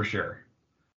 That is for sure.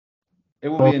 It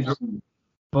will be interesting.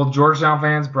 Both Georgetown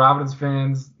fans, Providence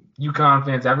fans, UConn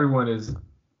fans, everyone is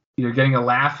either getting a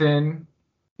laugh in,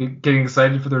 getting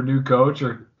excited for their new coach,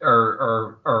 or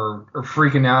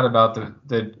freaking out about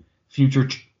the future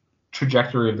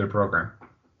trajectory of their program.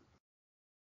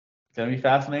 It's gonna be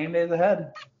fascinating days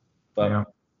ahead. But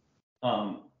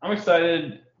I'm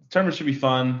excited. The tournament should be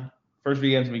fun. First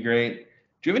weekend's gonna be great.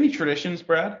 Do you have any traditions,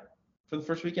 Brad, for the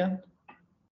first weekend?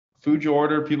 Food you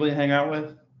order, people you hang out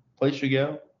with, place you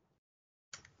go?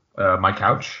 My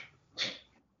couch,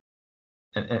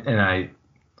 and I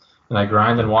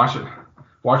grind and watch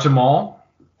them all,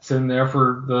 sitting there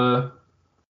for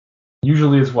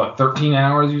usually it's 13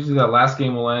 hours. Usually that last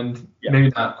game will end, maybe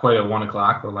not quite at 1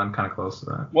 o'clock, but it'll end kind of close to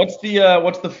that. What's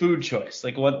the food choice?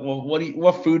 Like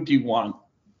what food do you want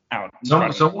out?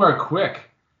 Somewhere quick,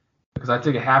 because I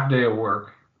take a half day of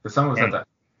work. Because some of us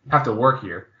have to work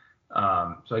here.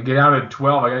 So I get out at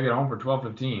 12. I gotta get home for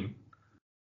 12:15.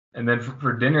 And then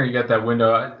for dinner, you got that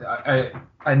window.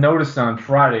 I noticed on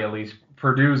Friday at least,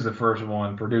 Purdue's the first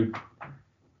one. Purdue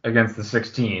against the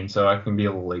 16, so I can be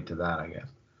a little late to that, I guess.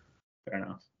 Fair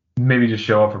enough. Maybe just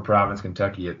show up for Providence,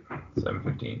 Kentucky at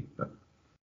 7:15. But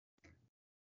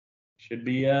should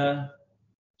be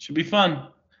fun.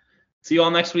 See you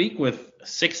all next week with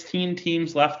 16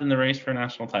 teams left in the race for a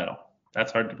national title.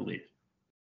 That's hard to believe.